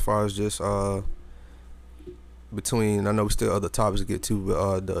general, as far as just between, I know we still other topics to get to,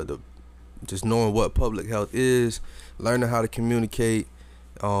 but the just knowing what public health is, learning how to communicate,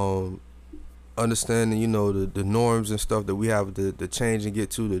 understanding, you know, the norms and stuff that we have to change and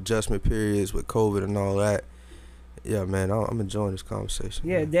get to, the adjustment periods with COVID and all that. Yeah, man, I'm enjoying this conversation.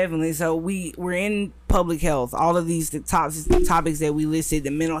 Yeah, man. Definitely. So we're in public health. All of these topics that we listed,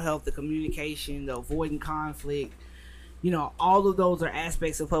 the mental health, the communication, the avoiding conflict, you know, all of those are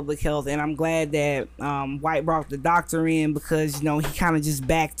aspects of public health. And I'm glad that White brought the doctor in, because, you know, he kind of just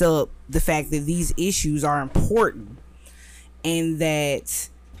backed up the fact that these issues are important and that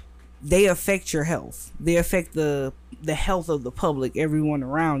they affect your health. They affect the health of the public, everyone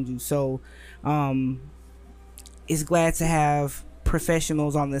around you. So it's glad to have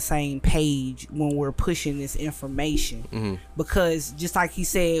professionals on the same page when we're pushing this information, because just like he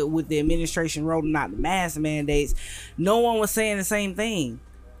said, with the administration rolling out the mask mandates, no one was saying the same thing.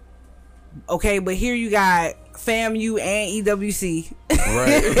 Okay, but here you got FAMU and EWC,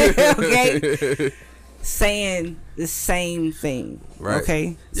 right? Okay, saying the same thing. Right.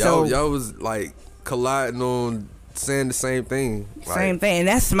 Okay, y'all was like colliding on saying the same thing. Same thing. And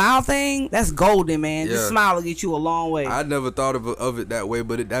that smile thing, that's golden, man. Yeah. This smile will get you a long way. I never thought of it that way,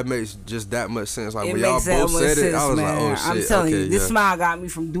 but that makes just that much sense. Like, when y'all both said it, I was like, oh shit. I'm telling you, this smile got me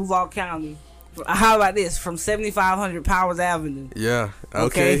from Duval County How about this? From 7500 Powers Avenue. Yeah.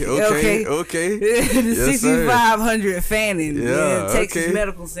 Okay. Okay. The 6500 Fannin. Yeah. Texas okay.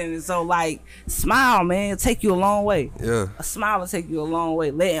 Medical Center. So like, smile, man. It'll take you a long way. Yeah. A smile will take you a long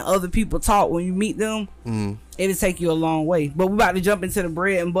way. Letting other people talk when you meet them, it'll take you a long way. But we're about to jump into the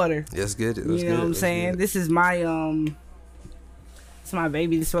bread and butter. Let's get it. You know what I'm saying? This is my it's my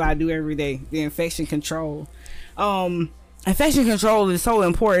baby. This is what I do every day. The infection control. Infection control is so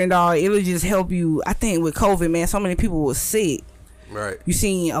important, dog. It'll just help you. I think with COVID, man, so many people were sick. Right. You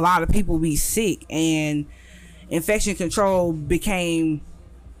seen a lot of people be sick, and infection control became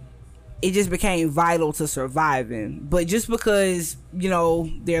vital to surviving. But just because, you know,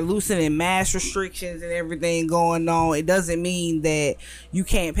 they're loosening mass restrictions and everything going on, it doesn't mean that you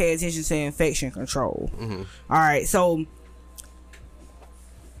can't pay attention to infection control. All right, so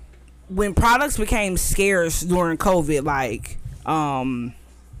when products became scarce during COVID, like hand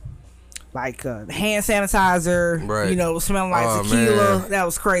sanitizer, right. you know, smelling like tequila, man. that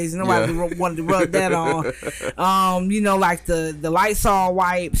was crazy. Nobody wanted to rub that on. You know, like the Lysol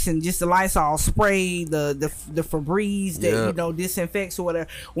wipes and just the Lysol spray, the Febreze that you know disinfects or whatever.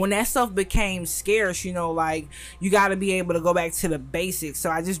 When that stuff became scarce, you know, like you got to be able to go back to the basics. So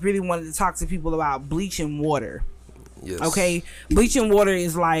I just really wanted to talk to people about bleaching water. Yes. Okay, bleaching water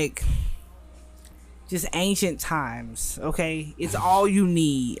is like just ancient times. Okay, it's all you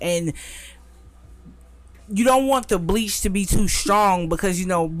need, and you don't want the bleach to be too strong because you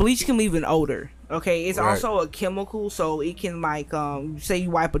know bleach can leave an odor. Okay, it's also a chemical, so it can like say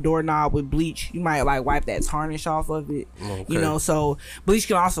you wipe a doorknob with bleach, you might like wipe that tarnish off of it. You know, so bleach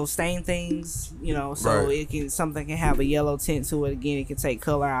can also stain things. You know, so something can have a yellow tint to it. Again, it can take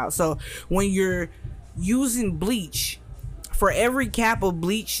color out. So when you're using bleach, for every cap of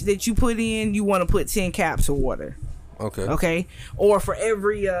bleach that you put in, you want to put 10 caps of water. Okay. Or for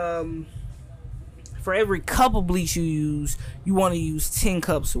every cup of bleach you use, you want to use 10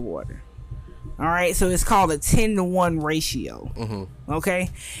 cups of water. All right, so it's called a 10-to-1 ratio. Okay,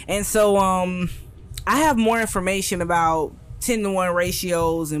 and so I have more information about 10-to-1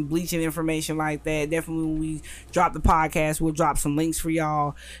 ratios and bleaching information like that. Definitely when we drop the podcast, we'll drop some links for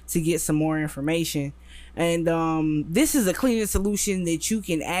y'all to get some more information. And this is a cleaning solution that you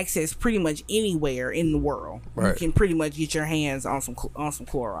can access pretty much anywhere in the world. You can pretty much get your hands on some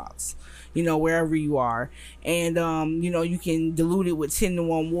Clorox, you know, wherever you are. And you know, you can dilute it with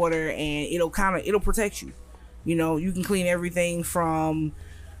 10-to-1 water, and it'll protect you. You know, you can clean everything from,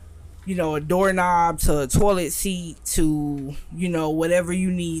 you know, a doorknob to a toilet seat to, you know, whatever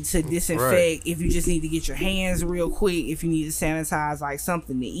you need to disinfect. If you just need to get your hands real quick, if you need to sanitize like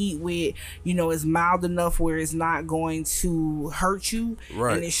something to eat with, you know, it's mild enough where it's not going to hurt you,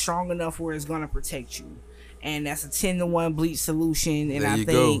 and it's strong enough where it's going to protect you. And that's a 10-to-1 bleach solution, and I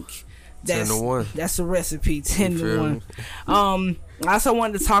think that's a recipe. 10-to-1. I also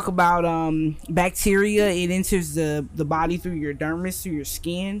wanted to talk about bacteria. It enters the body through your dermis, through your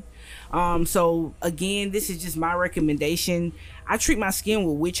skin. So again, this is just my recommendation. I treat my skin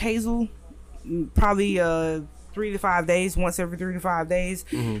with witch hazel, probably 3 to 5 days, once every 3 to 5 days.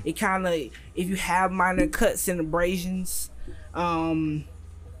 It kind of, if you have minor cuts and abrasions, you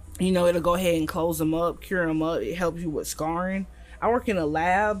know, it'll go ahead and close them up, cure them up. It helps you with scarring. I work in a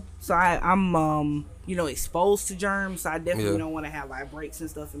lab, so I'm you know, exposed to germs, so I definitely don't want to have like breaks and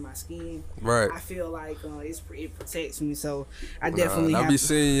stuff in my skin. I feel like it protects me, so I definitely I be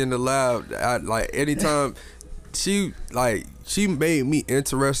seeing you in the lab. Like anytime she made me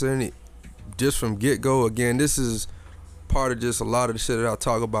interested in it just from get go. Again, this is part of just a lot of the shit that I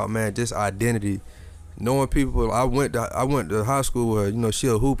talk about, man. Just identity, knowing people. I went to high school where, you know, she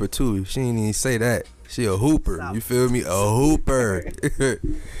a hooper too. She didn't even say that. She a hooper. Stop. You feel me? A hooper.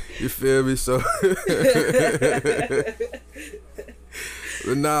 You feel me? So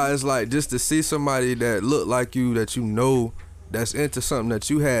but nah, it's like just to see somebody that look like you, that you know, that's into something that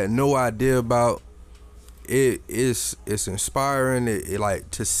you had no idea about. It's inspiring. It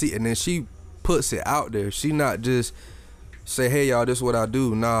like to see, and then she puts it out there. She not just say, hey y'all, this is what I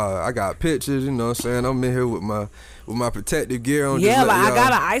do. Nah, I got pictures, you know what I'm saying? I'm in here with my protective gear on. Yeah, like I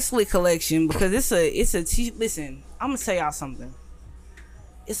got an isolate collection because it's a listen, I'm gonna tell y'all something.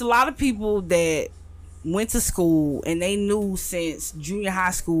 It's a lot of people that went to school and they knew since junior high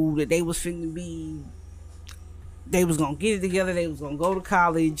school that they was gonna get it together, they was gonna go to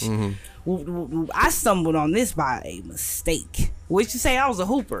college. I stumbled on this by a mistake. What you say? I was a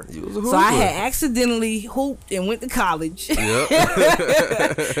hooper. You was a hooper. So I had accidentally hooped and went to college. Yep.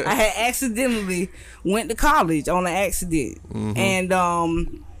 I had accidentally went to college on an accident. And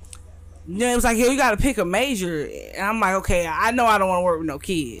You know, it was like, yo, you gotta pick a major. And I'm like, okay, I know I don't want to work with no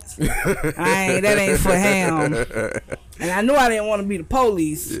kids. That ain't for him. And I knew I didn't want to be the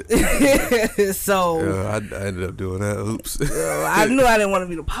police. So yeah, I ended up doing that. Oops. I knew I didn't want to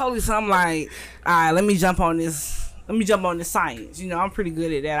be the police. So I'm like, all right, let me jump on this. Let me jump on the science. You know, I'm pretty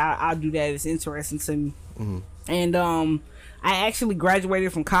good at that. I'll do that. It's interesting to me. Mm-hmm. And I actually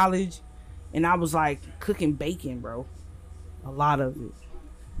graduated from college, and I was like cooking bacon, bro. A lot of it.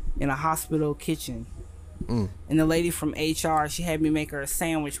 In a hospital kitchen. And the lady from HR, she had me make her a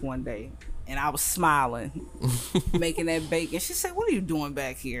sandwich one day, and I was smiling making that bacon. She said, what are you doing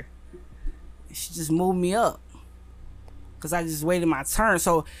back here? And she just moved me up because I just waited my turn.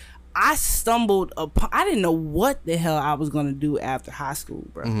 So I stumbled upon, I didn't know what the hell I was gonna do after high school,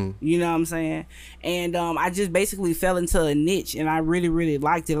 bro. You know what I'm saying? And I just basically fell into a niche, and I really, really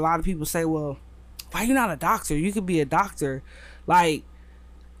liked it. A lot of people say, well, why you not a doctor? You could be a doctor. Like,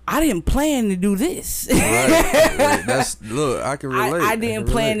 I didn't plan to do this. Right. Look, I can relate. I didn't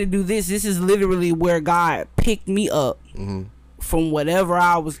plan to do this. This is literally where God picked me up from whatever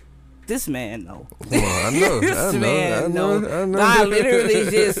I was. This man, no. I know. God literally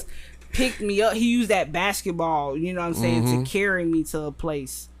just picked me up. He used that basketball, you know what I'm saying, to carry me to a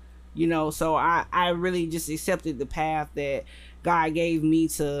place. You know, so I really just accepted the path that God gave me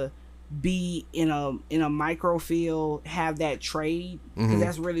to be in a micro field, have that trade, because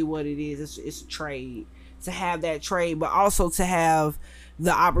that's really what it is. It's a trade, to have that trade, but also to have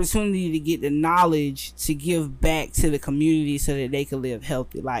the opportunity to get the knowledge to give back to the community so that they can live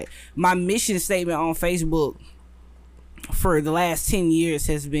healthy. Like, my mission statement on Facebook for the last 10 years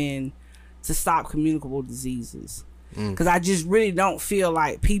has been to stop communicable diseases, because I just really don't feel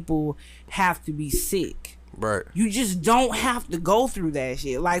like people have to be sick. Right. You just don't have to go through that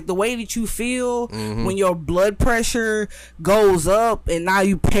shit. Like, the way that you feel when your blood pressure goes up and now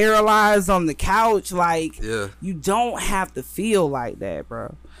you paralyzed on the couch, like, you don't have to feel like that,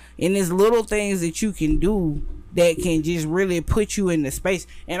 bro. And there's little things that you can do that can just really put you in the space.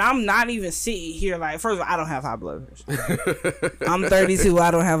 And I'm not even sitting here like, first of all, I don't have high blood pressure. I'm 32. I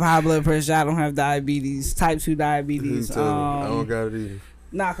don't have high blood pressure. I don't have diabetes, type 2 diabetes. I don't got it either.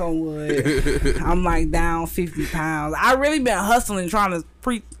 Knock on wood. I'm like down 50 pounds. I really been hustling, trying to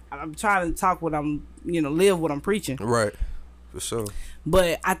preach. I'm trying to talk what I'm, live what I'm preaching. Right. For sure.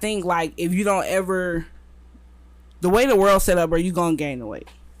 But I think, like, if you don't ever, the way the world's set up, bro, you gonna gain the weight.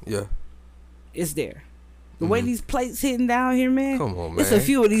 Yeah. It's there. The way these plates hitting down here, man. Come on, man. It's a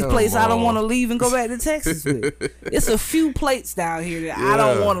few of these plates I don't want to leave and go back to Texas with. It's a few plates down here that I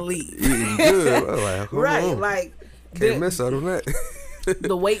don't want to leave. Eating good. Like, right. On. Like, can't miss out on that.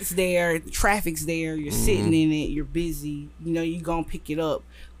 The weight's there, the traffic's there, you're sitting in it, you're busy, you're gonna pick it up,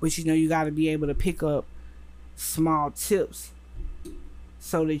 but you gotta be able to pick up small tips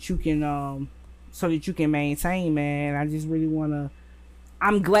so that you can maintain, man. I just really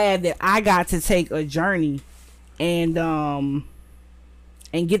I'm glad that I got to take a journey and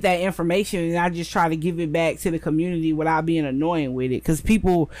get that information, and I just try to give it back to the community without being annoying with it, because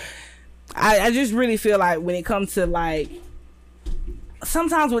people, I just really feel like when it comes to, like,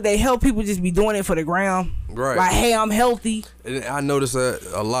 sometimes when they help, people just be doing it for the ground. Right. Like, hey, I'm healthy. And I notice that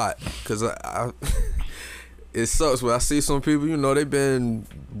a lot, because I it sucks when I see some people, they've been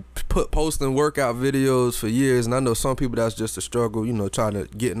posting workout videos for years, and I know some people that's just a struggle, trying to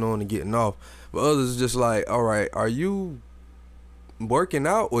getting on and getting off. But others just like, all right, are you working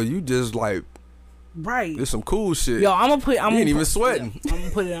out, or you just like, right? There's some cool shit. Yo, you ain't even sweating. I'm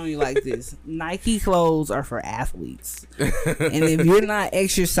gonna put it on you like this: Nike clothes are for athletes, and if you're not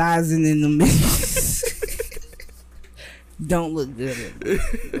exercising in the don't look good at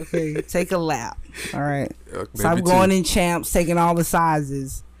it. Okay, take a lap. All right, stop going in Champs, taking all the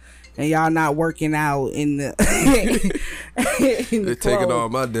sizes, and y'all not working out in the. They're taking all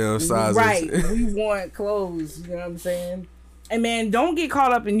my damn sizes. Right, we want clothes. You know what I'm saying? And, man, don't get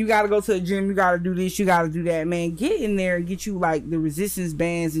caught up in you got to go to the gym, you got to do this, you got to do that, man. Get in there and get you, like, the resistance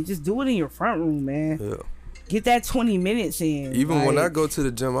bands and just do it in your front room, man. Yeah. Get that 20 minutes in. Even when I go to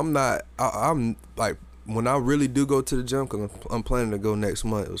the gym, I'm like, when I really do go to the gym, because I'm planning to go next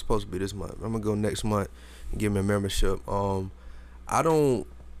month. It was supposed to be this month. I'm going to go next month and get me a membership. I don't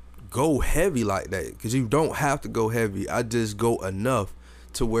go heavy like that, because you don't have to go heavy. I just go enough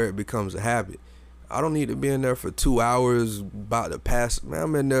to where it becomes a habit. I don't need to be in there for 2 hours about to pass. Man,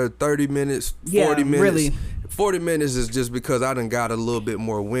 I'm in there 30 minutes, 40 minutes. Really. 40 minutes is just because I done got a little bit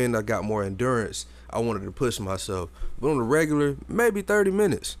more wind. I got more endurance. I wanted to push myself. But on the regular, maybe 30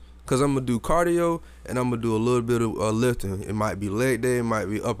 minutes. Because I'm going to do cardio and I'm going to do a little bit of lifting. It might be leg day, it might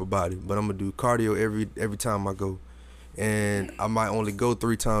be upper body. But I'm going to do cardio every time I go. And I might only go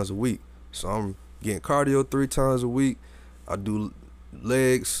 3 times a week. So I'm getting cardio 3 times a week. I do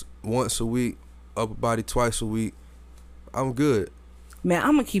legs once a week, upper body twice a week. I'm good. Man,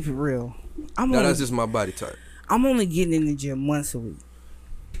 I'm gonna keep it real. That's just my body type. I'm only getting in the gym once a week.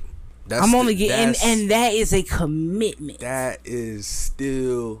 I'm only getting, and that is a commitment. That is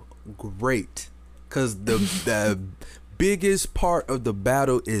still great, cause the biggest part of the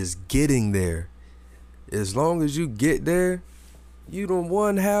battle is getting there. As long as you get there, you done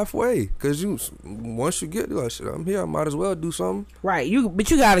won halfway. Cause once you get there, like, shit, I'm here. I might as well do something. Right.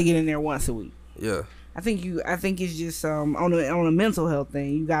 But you gotta get in there once a week. Yeah. I think it's just on a mental health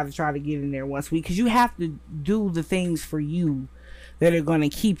thing. You got to try to get in there once a week because you have to do the things for you that are going to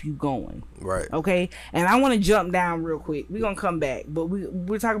keep you going. Right. Okay. And I want to jump down real quick. We're gonna come back, but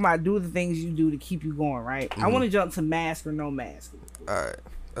we're talking about do the things you do to keep you going. Right. I want to jump to mask or no mask. All right.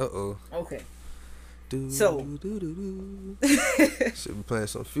 Okay. So should be playing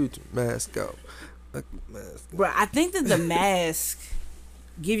some Future mask out. But I think that the mask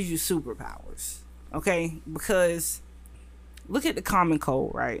gives you superpowers. Okay, because look at the common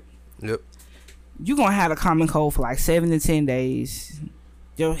cold, right? Yep. You're gonna have a common cold for like 7 to 10 days.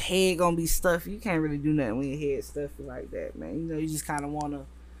 Your head gonna be stuffy. You can't really do nothing when your head's stuffy like that, man. You know, you just kind of wanna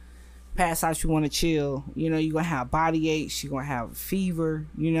pass out. You wanna chill. You know, you're gonna have body aches. You're gonna have fever.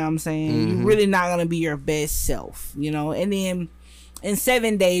 You know what I'm saying? Mm-hmm. You're really not gonna be your best self. You know, and then in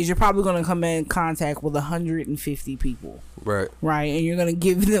 7 days, you're probably gonna come in contact with 150 people. Right. And you're gonna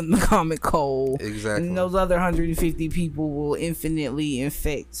give them the common cold. Exactly. And those other 150 people will infinitely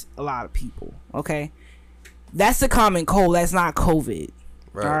infect a lot of people. Okay, that's the common cold. That's not COVID.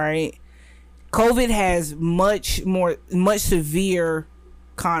 Right. All right. COVID has much severe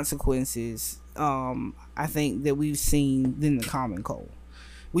consequences. I think that we've seen than the common cold,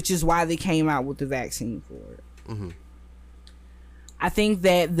 which is why they came out with the vaccine for it. Mm-hmm. I think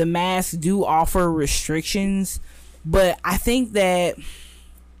that the masks do offer restrictions, but I think that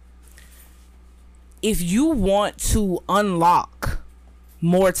if you want to unlock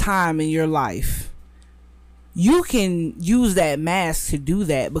more time in your life, you can use that mask to do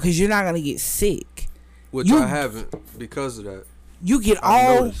that because you're not going to get sick. Which I haven't because of that. You get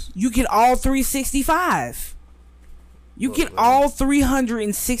all 365. You get all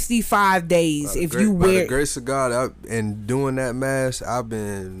 365 days if you wear. By the grace of God, and doing that mask, I've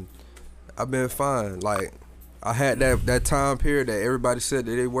been fine. Like I had that time period that everybody said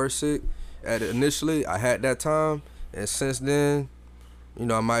that they were sick. Initially, I had that time, and since then, you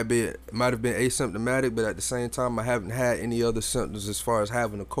know, I might have been asymptomatic, but at the same time, I haven't had any other symptoms as far as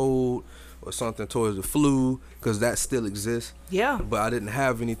having a cold or something towards the flu, because that still exists. Yeah. But I didn't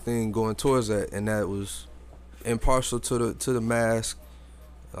have anything going towards that, and that was impartial to the mask.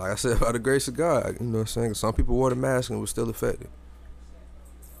 Like I said, by the grace of God, you know what I'm saying? Some people wore the mask and was still affected.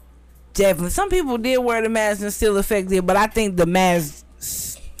 Definitely. Some people did wear the mask and still affected, but I think the mask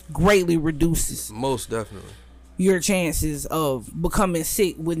greatly reduces. Most definitely. Your chances of becoming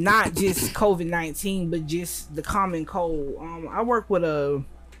sick with not just COVID-19, but just the common cold. I work with a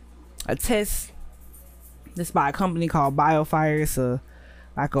test that's by a company called BioFire.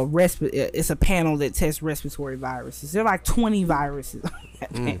 It's a panel that tests respiratory viruses. There are like 20 viruses on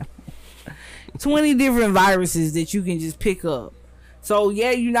that panel. 20 different viruses that you can just pick up. So yeah,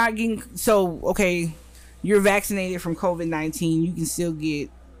 you're not getting okay, you're vaccinated from COVID-19, you can still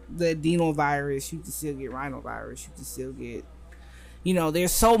get the adenovirus, you can still get rhinovirus, you can still get, you know,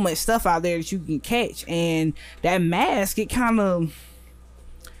 there's so much stuff out there that you can catch, and that mask, it kind of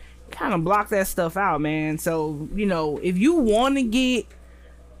block that stuff out, man. So, you know, if you want to get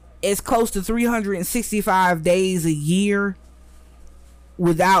as close to 365 days a year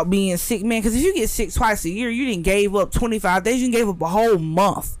without being sick, man, because if you get sick twice a year, you didn't gave up 25 days, you gave up a whole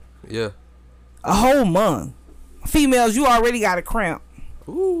month. Yeah. A whole month. Females, you already got a cramp.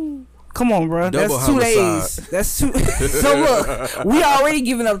 Ooh. Come on, bro. Double That's 2 days. That's 2. So look, we already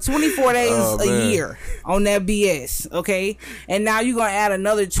giving up 24 days a year on that BS, okay? And now you're going to add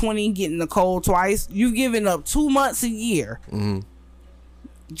another 20 getting the cold twice. You've given up 2 months a year. Mm-hmm.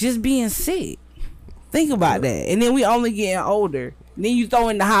 Just being sick. Think about that. And then we only getting older. Then you throw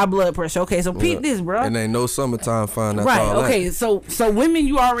in the high blood pressure. Okay, so peep this, bro. And ain't no summertime fine. Right. Okay. So women,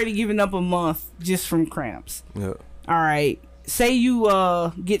 you already giving up a month just from cramps. Yeah. All right. Say you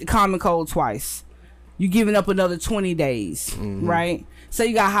get the common cold twice. You giving up another 20 days, right? Say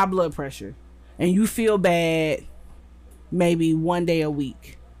you got high blood pressure, and you feel bad maybe 1 day a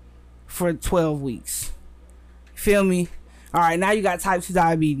week for 12 weeks. Feel me? All right. Now you got type 2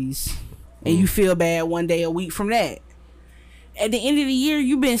 diabetes, and you feel bad 1 day a week from that. At the end of the year,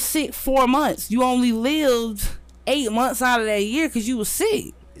 you've been sick 4 months. You only lived 8 months out of that year because you was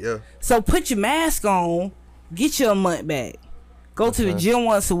sick. Yeah. So put your mask on, get you a month back. Go to the gym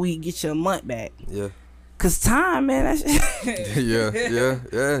once a week, get you a month back. Yeah. Cause time, man. That's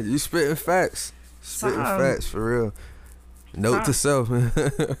yeah. You spitting facts. Spitting facts for real. Note to self.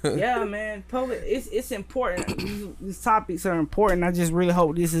 Yeah, man. Public, it's important. These topics are important. I just really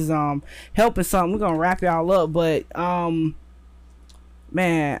hope this is helping something. We're gonna wrap y'all up, but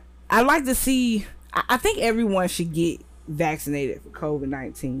man, I'd like to see. I think everyone should get vaccinated for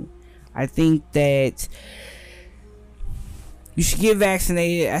COVID-19. I think that you should get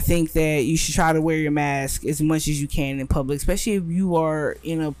vaccinated. I think that you should try to wear your mask as much as you can in public, especially if you are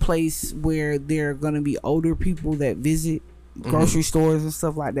in a place where there are going to be older people that visit grocery stores and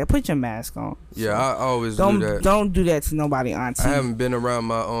stuff like that. Put your mask on. Yeah, I always do that. Don't do that to nobody, auntie. I haven't been around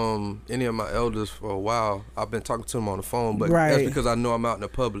my any of my elders for a while. I've been talking to them on the phone, but Right. that's because I know I'm out in the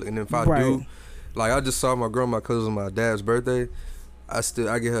public. And if I Right. do, like I just saw my grandma because of my dad's birthday. I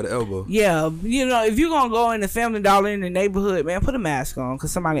get her the elbow. Yeah, you know, if you're gonna go in the Family Dollar in the neighborhood, man, put a mask on,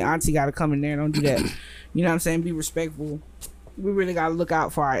 cause somebody auntie gotta come in there. Don't do that. You know what I'm saying? Be respectful. We really gotta look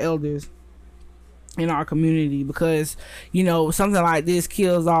out for our elders in our community, because you know something like this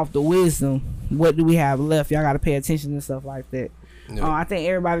kills off the wisdom. What do we have left? Y'all gotta pay attention to stuff like that. Yeah. I think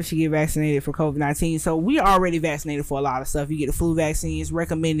everybody should get vaccinated for COVID-19. So we are already vaccinated for a lot of stuff. You get the flu vaccine. It's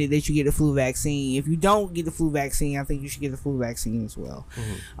recommended that you get the flu vaccine. If you don't get the flu vaccine, I think you should get the flu vaccine as well.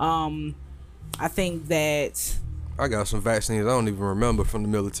 I think that I got some vaccines I don't even remember from the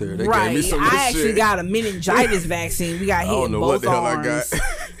military. They right. gave me some of I this actually shit. got a meningitis vaccine. We got hit I don't in know both what the hell arms. I got.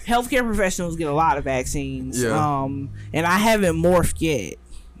 Healthcare professionals get a lot of vaccines. Yeah. And I haven't morphed yet.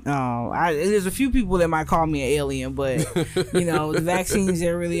 There's a few people that might call me an alien, but you know the vaccines,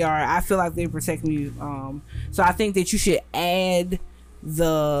 they really are. I feel like they protect me. So I think that you should add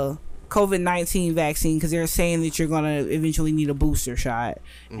the COVID-19 vaccine, because they're saying that you're gonna eventually need a booster shot.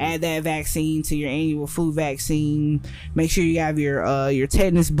 Add that vaccine to your annual flu vaccine. Make sure you have your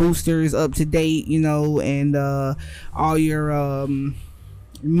tetanus boosters up to date. You know, and all your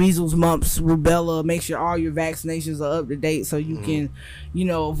measles, mumps, rubella. Make sure all your vaccinations are up to date so you can, you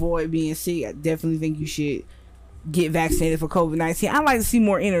know, avoid being sick. I definitely think you should get vaccinated for COVID-19. I like to see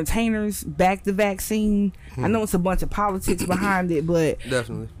more entertainers back the vaccine. I know it's a bunch of politics behind it, but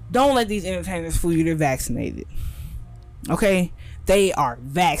Definitely. don't let these entertainers fool you. They're vaccinated. Okay? They are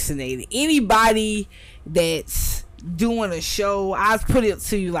vaccinated. Anybody that's doing a show, I'll put it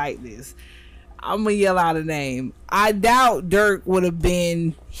to you like this. I'm gonna yell out a name. I doubt Dirk would have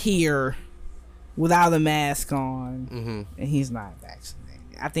been here without a mask on, and he's not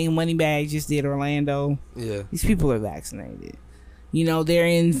vaccinated. I think Moneybag just did Orlando. Yeah. These people are vaccinated. You know, they're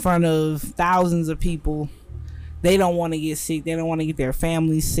in front of thousands of people. They don't want to get sick. They don't want to get their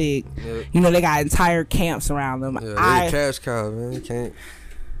families sick. Yeah. You know, they got entire camps around them. Yeah, they're a cash cow, man. You can't.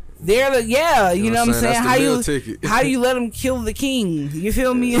 They're the you know what I'm saying? That's the meal ticket. How you let them kill the king? You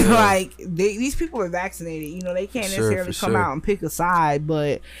feel me? Yeah. Like these people are vaccinated. You know, they can't necessarily come sure. out and pick a side,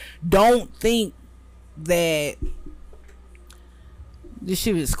 but don't think that this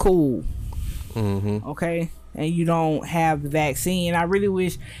shit is cool. Okay, and you don't have the vaccine. I really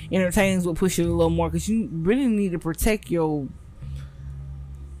wish entertainers would push it a little more, because you really need to protect your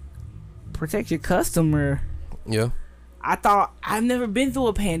customer. Yeah. I've never been through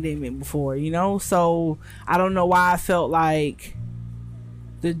a pandemic before, you know, so I don't know why I felt like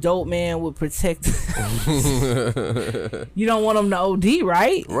the dope man would protect. You don't want him to OD,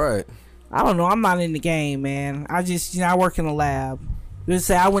 right? Right. I don't know. I'm not in the game, man. I just, I work in a lab. Just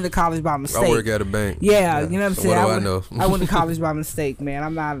say I went to college by mistake. I work at a bank. Yeah, you know what I'm so saying? What do I know? I went to college by mistake, man.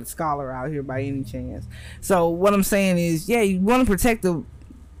 I'm not a scholar out here by any chance. So what I'm saying is, yeah, you want to protect the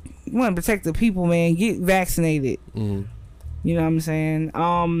people, man. Get vaccinated. You know what I'm saying?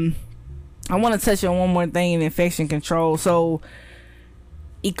 I want to touch on one more thing in infection control. So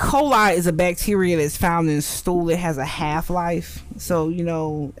E. coli is a bacteria that's found in stool. It has a half-life. So, you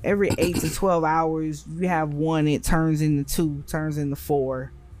know, every 8 to 12 hours, you have one, it turns into 2, turns into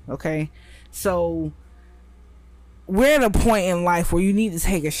 4. Okay? So we're at a point in life where you need to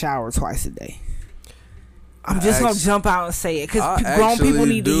take a shower twice a day. I'm just going to jump out and say it, because grown people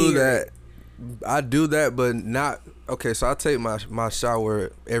need to hear that. it. I do that, but not... Okay, so I take my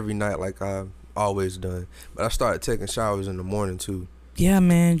shower every night like I've always done. But I started taking showers in the morning, too. Yeah,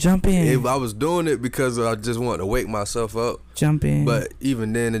 man, jump in. I was doing it because I just wanted to wake myself up. Jump in. But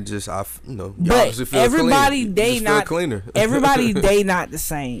even then, it just, you but obviously feel everybody clean. they not cleaner. Everybody they not the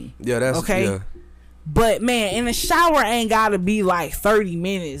same. Yeah, that's okay. Yeah. But man, in the shower ain't gotta be like 30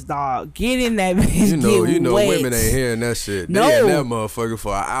 minutes, dog. Get in that bitch. You know, wet. women ain't hearing that shit. No. They in that motherfucker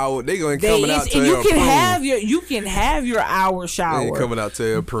for an hour. They gonna coming out to and your prune. you can have your hour shower. They ain't coming out to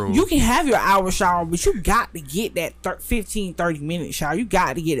your prune. You can have your hour shower, but you got to get that 15, 30 minute shower. You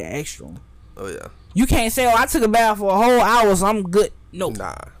got to get an extra one. Oh yeah. You can't say, "Oh, I took a bath for a whole hour, so I'm good." No.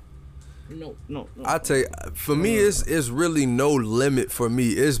 Nah. No. I tell you, for me, it's really no limit for me.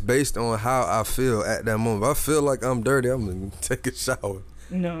 It's based on how I feel at that moment. If I feel like I'm dirty, I'm gonna take a shower.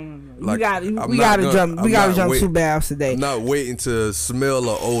 No. Like, we gotta jump 2 baths a day. I'm not waiting to smell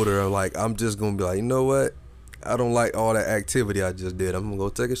or odor. Like, I'm just gonna be like, you know what? I don't like all that activity I just did. I'm gonna go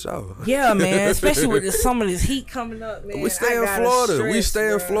take a shower. Yeah, man. Especially with some of this heat coming up, man. We stay in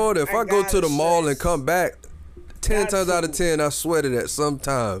Florida. If I go to the mall and come back, 10 times out of 10, I sweated at some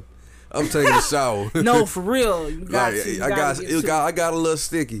time. I'm taking a shower. No, for real. I got a little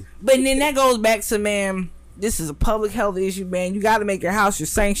sticky. But then that goes back to, man, this is a public health issue, man. You got to make your house your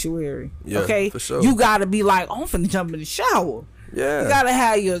sanctuary. Yeah, okay? for sure. You got to be like, oh, I'm finna jump in the shower. Yeah. You got to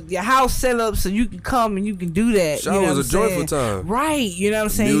have your house set up so you can come and you can do that. Shower you know is a joyful time. Right. You know what I'm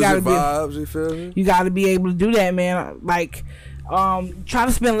saying? Music you gotta vibes, you feel me? You got to be able to do that, man. Like, try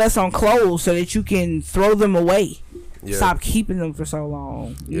to spend less on clothes so that you can throw them away. Yeah. Stop keeping them for so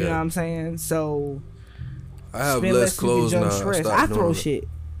long. You Yeah. know what I'm saying? So I have less clothes now. I throw shit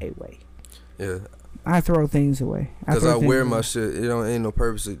away. Yeah. I throw things away. Because I wear my shit. It ain't no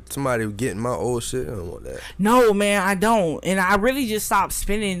purpose. Somebody getting my old shit, I don't want that. No, man, I don't. And I really just stopped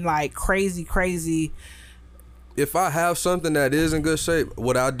spending like crazy. If I have something that is in good shape,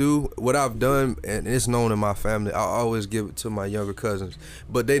 what I've done, and it's known in my family, I always give it to my younger cousins.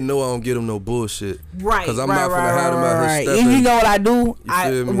 But they know I don't get them no bullshit. Right. Because I'm not finna have them out here stepping. And you know what I do?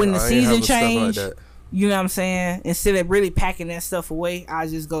 When the I ain't season having stuff change, like that. you know what I'm saying? Instead of really packing that stuff away, I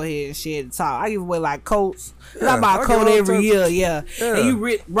just go ahead and share the top. I give away like coats. Yeah, I buy a coat every year, yeah. Yeah. And you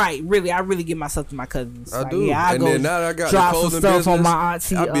really, I really give myself to my cousins. I Like, do. Yeah, I and go then now that I got drop the some clothing stuff business, on my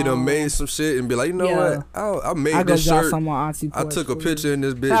auntie. I be done made some shit and be like, you know yeah. what? I made I go this drop shirt. some on auntie. I took a picture in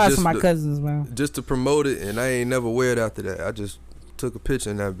this bitch Shout out to my cousins, man. just to promote it, and I ain't never wear it after that. I just took a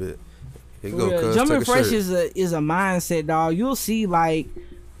picture in that bit. Here you go, cuz. Jumping fresh shirt. is a mindset, dog. You'll see, like,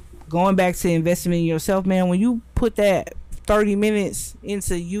 going back to investing in yourself, man. When you put that 30 minutes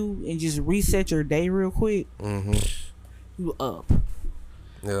into you and just reset your day real quick, you up.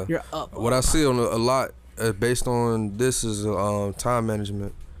 Yeah, you're up. What I see on a lot based on this is time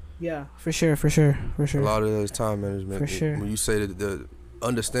management. Yeah, for sure. A lot of it is time management. For sure. When you say that the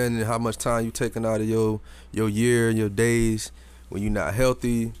understanding how much time you taking out of your year, your days, when you're not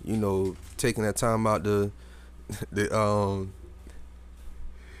healthy, you know, taking that time out to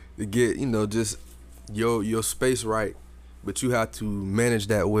get, you know, just your space right, but you have to manage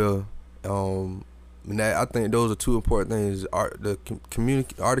that well. And that, I think those are two important things: art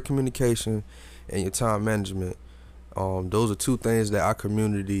of communication and your time management. Those are two things that our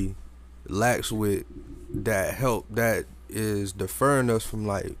community lacks with, that is deferring us from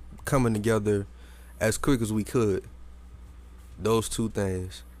like coming together as quick as we could. Those two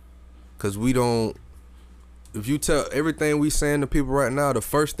things, cause we don't. If you tell everything we saying to people right now, the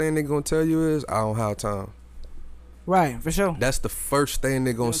first thing they're gonna tell you is, I don't have time. Right, for sure. That's the first thing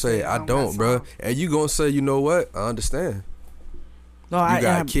they're gonna say. I don't, bro. And you gonna say, you know what? I understand. No, you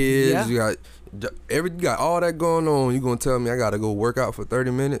got kids. Yeah. You got all that going on. You gonna tell me I gotta go work out for 30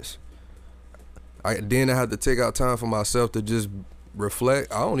 minutes? Then I have to take out time for myself to just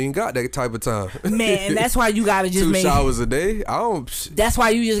reflect. I don't even got that type of time. Man, and that's why you gotta just 2 make showers a day. That's why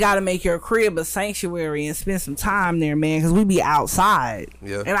you just gotta make your crib a sanctuary and spend some time there, man, because we be outside.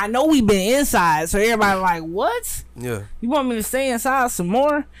 Yeah. And I know we been inside, so everybody like, what? Yeah. You want me to stay inside some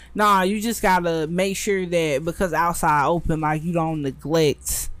more? Nah, you just gotta make sure that because outside open, like, you don't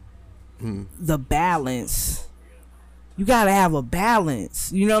neglect the balance. You gotta have a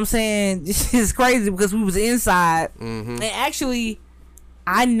balance. You know what I'm saying? It's crazy because we was inside, and actually,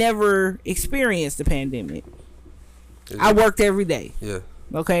 I never experienced the pandemic. I worked every day. Yeah.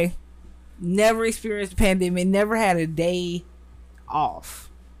 Okay. Never experienced the pandemic. Never had a day off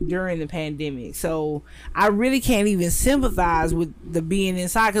during the pandemic. So I really can't even sympathize with the being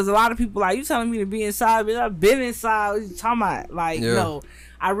inside, because a lot of people like, you telling me to be inside, but I've been inside. What you talking about? Like, no,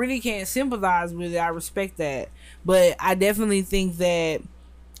 I really can't sympathize with it. I respect that. But I definitely think that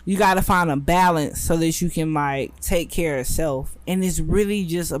you got to find a balance so that you can, like, take care of self. And it's really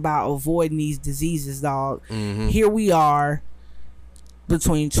just about avoiding these diseases, dog. Here we are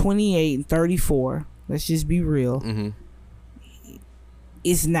between 28 and 34. Let's just be real.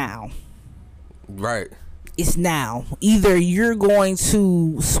 It's now. Right. it's now. Either you're going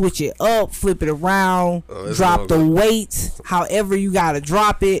to switch it up, flip it around, drop the weight, however you gotta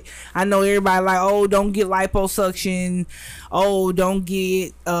drop it. I know everybody like, oh, don't get liposuction, oh, don't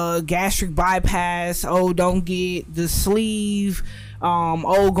get gastric bypass, oh, don't get the sleeve,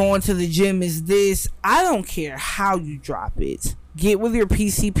 oh, going to the gym is this. I don't care how you drop it. Get with your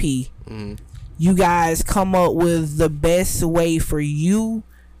PCP. You guys come up with the best way for you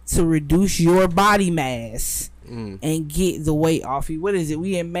to reduce your body mass and get the weight off you. What is it?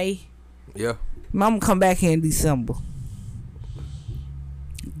 We in May? Yeah. I'm gonna come back here in December.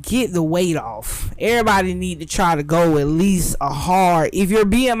 Get the weight off. Everybody need to try to go at least a hard. If your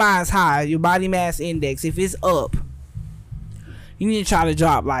BMI is high, your body mass index, if it's up, you need to try to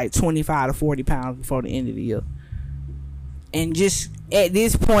drop like 25 to 40 pounds before the end of the year. And just at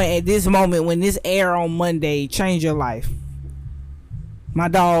this point, at this moment, when this air on Monday, change your life. My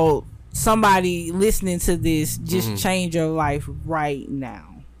dog, somebody listening to this, just change your life right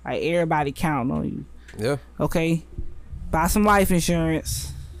now. Like, everybody counting on you. Yeah. Okay? Buy some life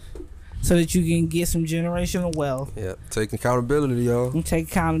insurance so that you can get some generational wealth. Yeah. Take accountability, y'all. And take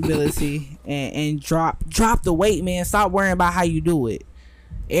accountability and drop the weight, man. Stop worrying about how you do it.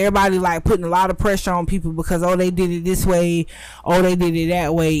 Everybody like putting a lot of pressure on people because, oh, they did it this way, oh, they did it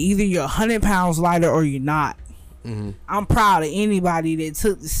that way. Either you're 100 pounds lighter or you're not. I'm proud of anybody that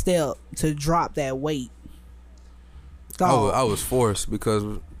took the step to drop that weight. I was forced because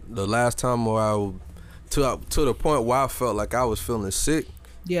the last time where to the point where I felt like I was feeling sick,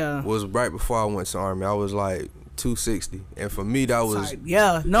 was right before I went to Army. I was like 260, and for me that was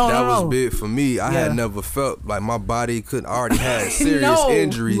was big for me. I had never felt like my body couldn't. I already had serious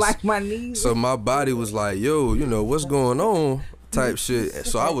injuries, like my knees. So my body was like, yo, you know what's going on? Type shit.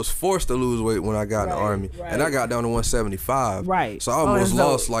 So I was forced to lose weight when I got in the Army, and I got down to 175. So I almost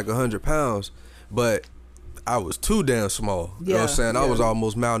lost like 100 pounds, but I was too damn small. You know what I'm saying? I was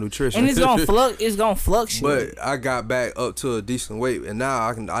almost malnutrition. And it's gonna fluctuate. But I got back up to a decent weight, and now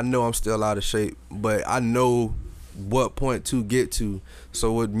I know I'm still out of shape, but I know what point to get to.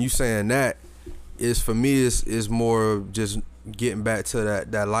 So when you saying that, is for me is more just getting back to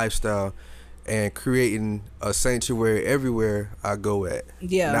that lifestyle and creating a sanctuary everywhere I go at.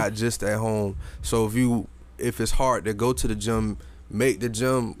 Not just at home. So if it's hard to go to the gym, make the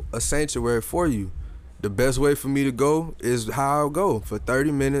gym a sanctuary for you. The best way for me to go is how I go for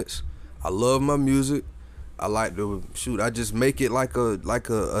 30 minutes. I love my music. I like to shoot. I just make it like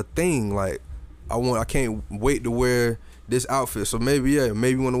a thing. Like I can't wait to wear this outfit. So maybe you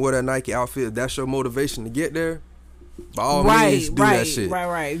want to wear that Nike outfit. If that's your motivation to get there, by all means, do that shit.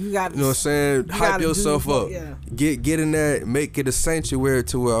 Right. You got. You know what I'm saying? Hype yourself up. Get in there. Make it a sanctuary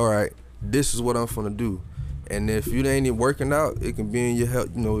to where, all right, this is what I'm finna do. And if you ain't even working out, it can be in your health.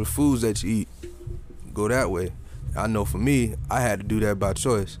 You know, the foods that you eat. Go that way. I know for me, I had to do that by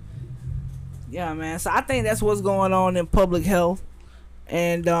choice. Yeah, man. So I think that's what's going on in public health,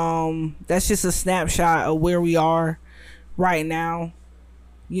 and that's just a snapshot of where we are right now.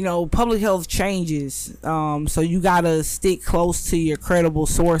 You know, public health changes, so you gotta stick close to your credible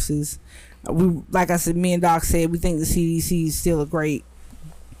sources. Like I said, me and Doc said, we think the CDC is still a great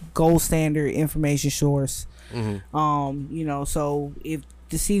gold standard information source. You know, so if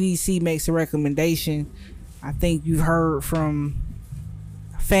the CDC makes a recommendation, I think you've heard from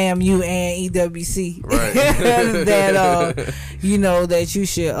FAMU and EWC that you know that you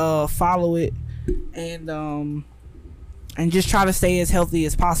should follow it and just try to stay as healthy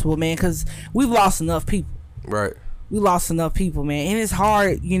as possible, man, because we've lost enough people. We lost enough people, man, and it's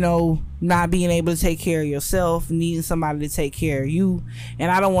hard, you know, not being able to take care of yourself, needing somebody to take care of you. And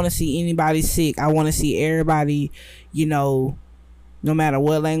I don't want to see anybody sick. I want to see everybody, you know, no matter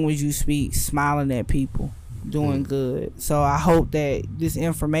what language you speak, smiling at people, doing good. So I hope that this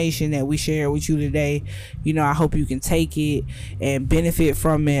information that we share with you today, you know, I hope you can take it and benefit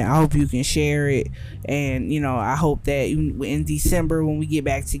from it. I hope you can share it. And, you know, I hope that in December when we get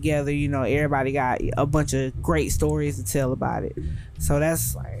back together, you know, everybody got a bunch of great stories to tell about it. So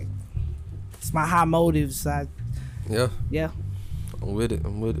that's like, it's my high motives. Yeah. I'm with it.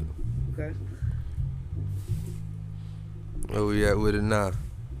 Okay. Where we at with it now?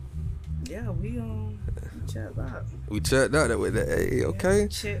 Yeah, we checked out. We checked out that way. Hey, okay.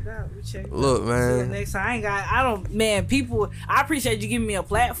 Yeah, we checked out. Look, man. See you next time. People, I appreciate you giving me a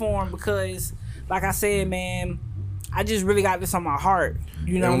platform because, like I said, man, I just really got this on my heart.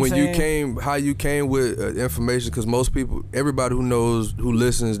 You know what I'm saying? How you came with information, because most people, everybody who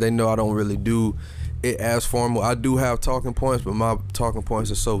listens, they know I don't really do it as formal. I do have talking points, but my talking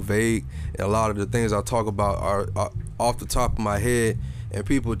points are so vague, and a lot of the things I talk about are off the top of my head, and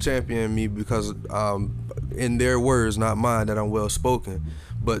people champion me because in their words, not mine, that I'm well spoken.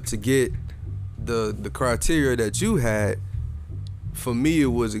 But to get the criteria that you had, for me it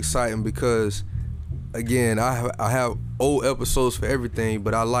was exciting because, again, I have old episodes for everything,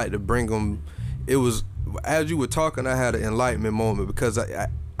 but I like to bring them. It was, as you were talking, I had an enlightenment moment because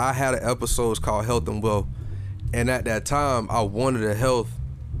I had an episode called Health and Wealth, and at that time I wanted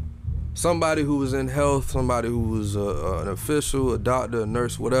somebody who was in health, somebody who was an official, a doctor, a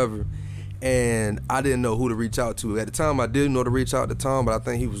nurse, whatever, and I didn't know who to reach out to. At the time, I didn't know to reach out to Tom, but I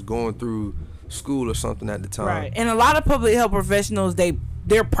think he was going through school or something at the time. Right, and a lot of public health professionals,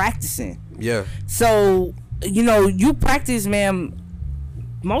 they're practicing. Yeah. So, you know, you practice, man.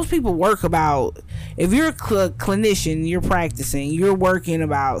 Most people work about, if you're a clinician, you're practicing, you're working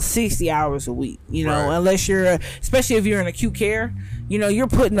about 60 hours a week, you know, right. Unless especially if you're in acute care, you know, you're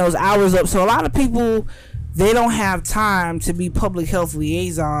putting those hours up. So a lot of people, they don't have time to be public health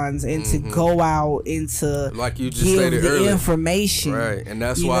liaisons and to go out and to like you just give stated the earlier. Information. Right, and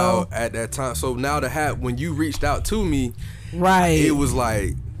that's why at that time, so now when you reached out to me, right, it was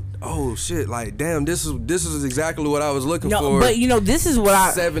like, oh shit, like damn, this is exactly what I was looking for. But you know, this is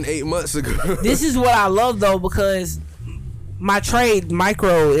what 7-8 months ago. This is what I love though, because my trade,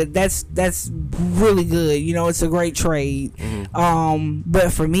 micro, that's really good. You know, it's a great trade. But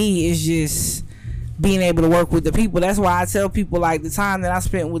for me, it's just being able to work with the people. That's why I tell people, like, the time that I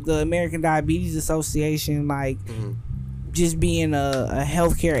spent with the American Diabetes Association, like just being a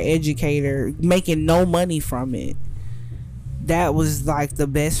healthcare educator, making no money from it. That was like the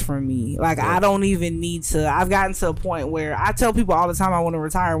best for me. Like, I don't even need to. I've gotten to a point where I tell people all the time I want to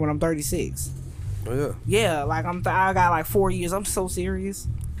retire when I'm 36. Oh, yeah. Yeah, like I got like 4 years. I'm so serious.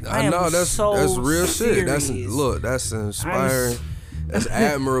 I know that's real shit. That's inspiring. That's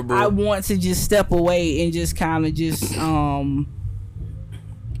admirable. I want to just step away and just kind of just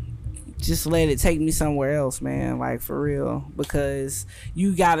let it take me somewhere else, man. Like, for real, because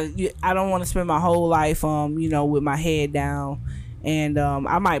I don't want to spend my whole life you know, with my head down, and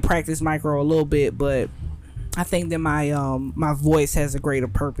I might practice micro a little bit, but I think that my voice has a greater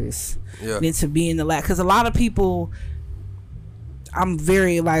purpose than to be in the lab. Because a lot of people, I'm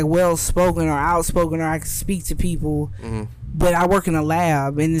very like well spoken or outspoken, or I can speak to people, but I work in a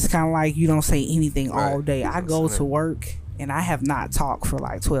lab, and it's kind of like you don't say anything all day. I go to work and I have not talked for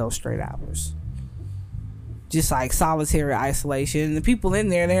like 12 straight hours. Just like solitary isolation. The people in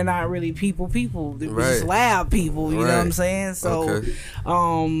there, they're not really people. They're just lab people, you know what I'm saying? So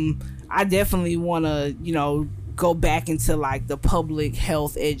I definitely want to, you know, go back into like the public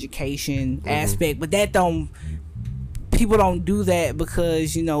health education aspect, but people don't do that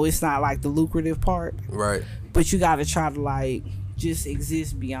because, you know, it's not like the lucrative part. Right. But you got to try to like just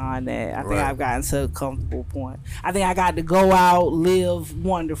exist beyond that. I think I've gotten to a comfortable point. I think I got to go out, live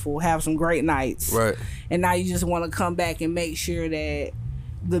wonderful, have some great nights. Right. And now you just want to come back and make sure that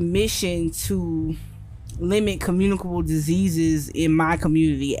the mission to limit communicable diseases in my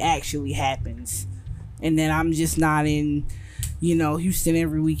community actually happens. And then I'm just not in, you know, Houston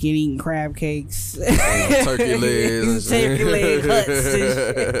every weekend eating crab cakes, turkey legs, turkey leg huts and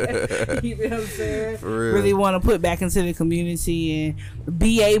shit. You know what I'm saying? For real. Really want to put back into the community and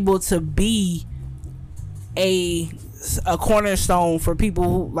be able to be a cornerstone for people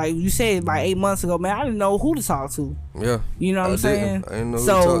who, like you said, like 8 months ago, man, I didn't know who to talk to. Yeah. You know what I'm saying? I didn't know who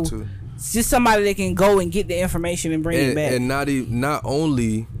to talk to. It's just somebody that can go and get the information and bring it back. And not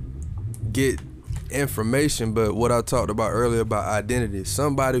only get information, but what I talked about earlier about identity,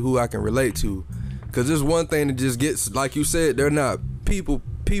 somebody who I can relate to, because there's one thing that just gets, like you said, they're not people,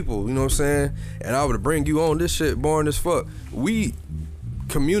 you know what I'm saying? And I would bring you on this shit boring as fuck. We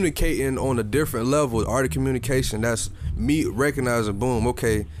communicating on a different level, art of communication. That's me recognizing, boom,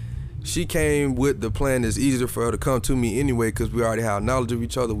 okay, she came with the plan. It's easier for her to come to me anyway because we already have knowledge of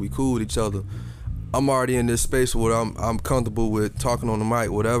each other, we cool with each other. I'm already in this space where I'm comfortable with talking on the mic,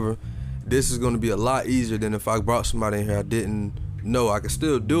 whatever. This is going to be a lot easier than if I brought somebody in here I didn't know. I could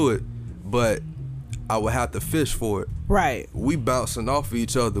still do it, but I would have to fish for it. Right. We bouncing off of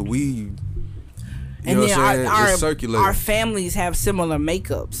each other. We, and then our families have similar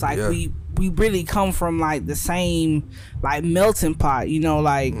makeups. Like we really come from like the same like melting pot. You know,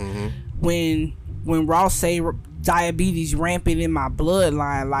 like when Ross say diabetes rampant in my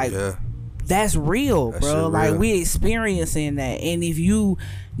bloodline, like that's real, bro. Like we experiencing that, and if you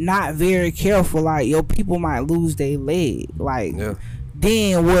not very careful, like your people might lose their leg. Like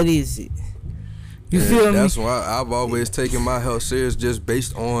then what is it? You feel me? That's why I've always taken my health serious, just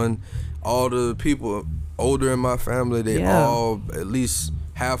based on all the people older in my family. They all, at least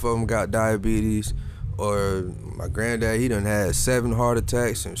half of them got diabetes, or my granddad, he done had 7 heart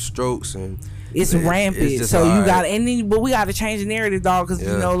attacks and strokes, and It's rampant. It's just so you hard. got, and then, but we got to change the narrative, dog. Because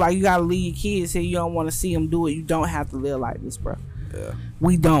Yeah. you know, like you got to leave your kids here. You don't want to see them do it. You don't have to live like this, bro. Yeah.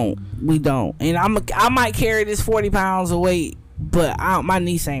 We don't. And I might carry this 40 pounds of weight, but my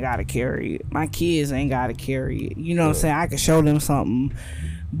niece ain't gotta carry it. My kids ain't gotta carry it. You know what I'm saying? I can show them something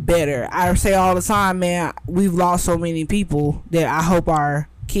better. I say all the time, man, we've lost so many people that I hope our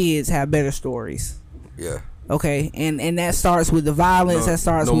kids have better stories. Yeah. Okay, and that starts with the violence. That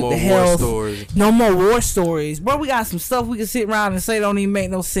starts with the war health. stories. No more war stories, bro. We got some stuff we can sit around and say don't even make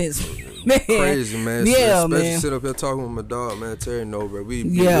no sense, man. Crazy, man. Yeah, Especially man. sit up here talking with my dog, man. Terry, no, bro. We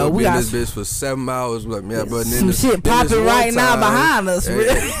We been got in this bitch for 7 hours. Like, man, but some shit popping right now behind us.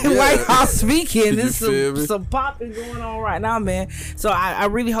 Hey, White House speaking. There's feel me? some popping going on right now, man. So I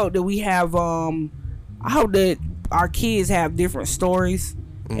really hope that we have I hope that our kids have different stories.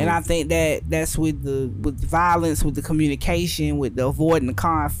 And I think that that's with the violence, with the communication, with the avoiding the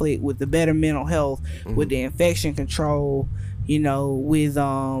conflict, with the better mental health, with the infection control, you know, with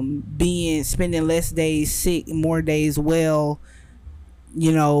spending less days sick, more days well,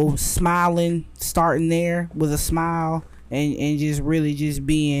 you know, smiling, starting there with a smile, and just really just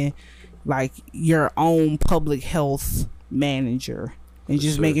being like your own public health manager. And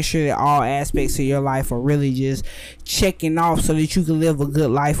just making sure that all aspects of your life are really just checking off so that you can live a good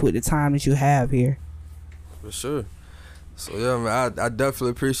life with the time that you have here. For sure. So, yeah, man, I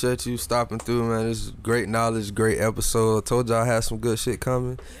definitely appreciate you stopping through, man. This is great knowledge, great episode. I told y'all I had some good shit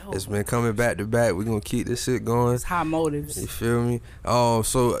coming. It's been coming back to back. We're going to keep this shit going. It's high motives. You feel me?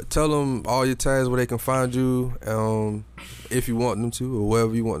 So tell them all your tags where they can find you, if you want them to, or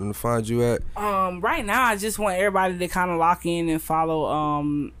wherever you want them to find you at. Right now, I just want everybody to kind of lock in and follow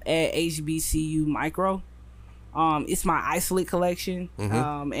at HBCU Micro. It's my isolate collection.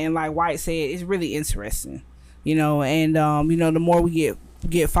 And like White said, it's really interesting. You know, and you know, the more we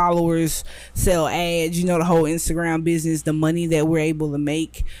get followers, sell ads, you know, the whole Instagram business, the money that we're able to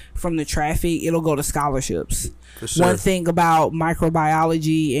make from the traffic, it'll go to scholarships. For sure. One thing about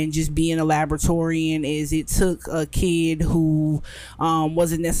microbiology and just being a laboratorian is it took a kid who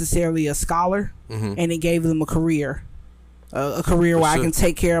wasn't necessarily a scholar, and it gave them a career where I can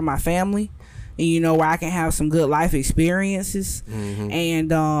take care of my family. And, you know, where I can have some good life experiences.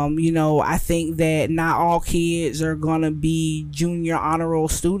 And, you know, I think that not all kids are going to be junior honor roll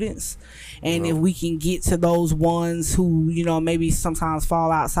students. And if we can get to those ones who, you know, maybe sometimes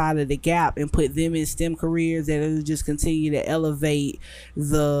fall outside of the gap and put them in STEM careers, that it'll just continue to elevate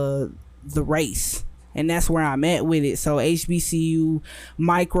the race. And that's where I'm at with it. So HBCU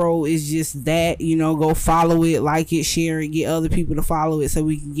Micro is just that, you know, go follow it, like it, share it, get other people to follow it so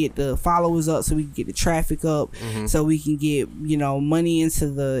we can get the followers up, so we can get the traffic up, so we can get, you know, money into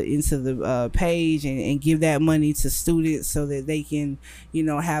the page and give that money to students so that they can, you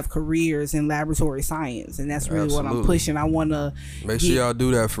know, have careers in laboratory science. And that's really what I'm pushing. I want to make sure y'all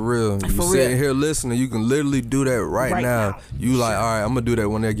do that for real. You sitting here listening, you can literally do that right now. You like, all right, I'm going to do that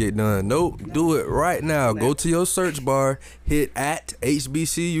when they get done. Nope, do it right now. Go to your search bar, hit at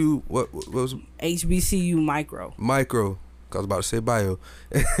HBCU. What was it? HBCU Micro. Micro. I was about to say bio.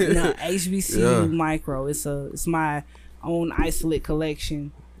 No, HBCU Micro. It's my own isolate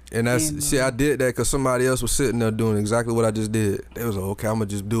collection. And that's I did that because somebody else was sitting there doing exactly what I just did. They was like, okay, I'm gonna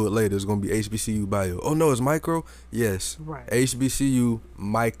just do it later. It's gonna be HBCU bio. Oh no, it's Micro. Yes, right. HBCU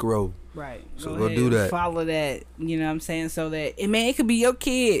Micro. Right. So go do that. Follow that. You know what I'm saying? So that it could be your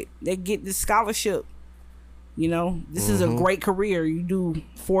kid that get the scholarship. You know, this is a great career. You do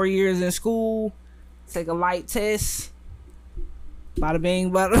 4 years in school, take a light test, bada bing,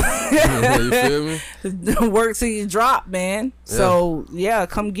 bada. You feel me? Work till you drop, man. Yeah. So yeah,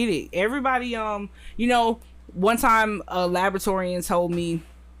 come get it. Everybody, you know, one time a laboratorian told me,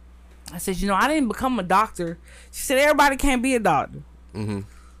 I said, you know, I didn't become a doctor. She said, everybody can't be a doctor.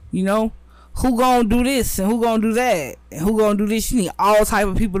 You know, who gonna do this and who gonna do that and who gonna do this? You need all type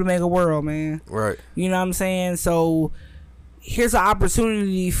of people to make a world, man. Right. You know what I'm saying? So here's an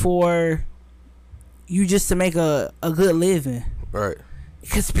opportunity for you just to make a good living. Right.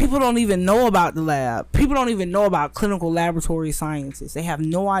 Because people don't even know about the lab. People don't even know about clinical laboratory sciences. They have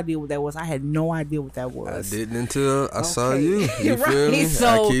no idea what that was. I had no idea what that was. I didn't until I saw you. You right. feel me?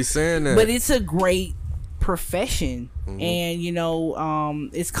 So, I keep saying that. But it's a great profession. And, you know,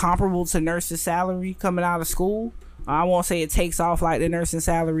 it's comparable to nurse's salary coming out of school. I won't say it takes off like the nursing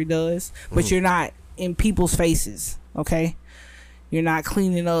salary does, but you're not in people's faces, okay? You're not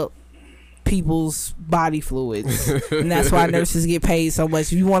cleaning up people's body fluids, and that's why nurses get paid so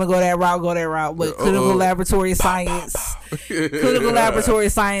much. If you want to go that route, but clinical laboratory science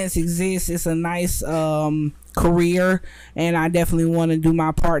exists. It's a nice career, and I definitely want to do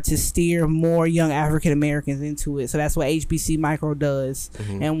my part to steer more young African Americans into it. So that's what HBC Micro does.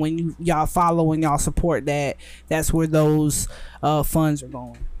 And when y'all follow and y'all support that, that's where those funds are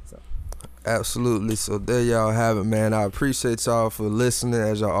going. So. Absolutely. So there y'all have it, man. I appreciate y'all for listening,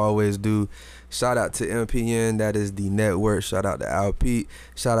 as y'all always do. Shout out to MPN, that is the network. Shout out to Al Pete.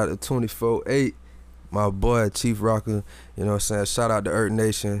 Shout out to 24/8. My boy Chief Rocker, you know what I'm saying? Shout out to Earth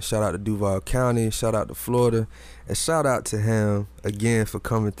Nation, shout out to Duval County, shout out to Florida, and shout out to him again for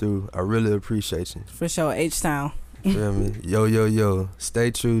coming through. I really appreciate you. For sure, H-Town. Feel me? Yo, yo, yo.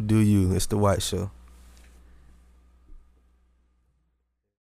 Stay true, do you. It's The White Show.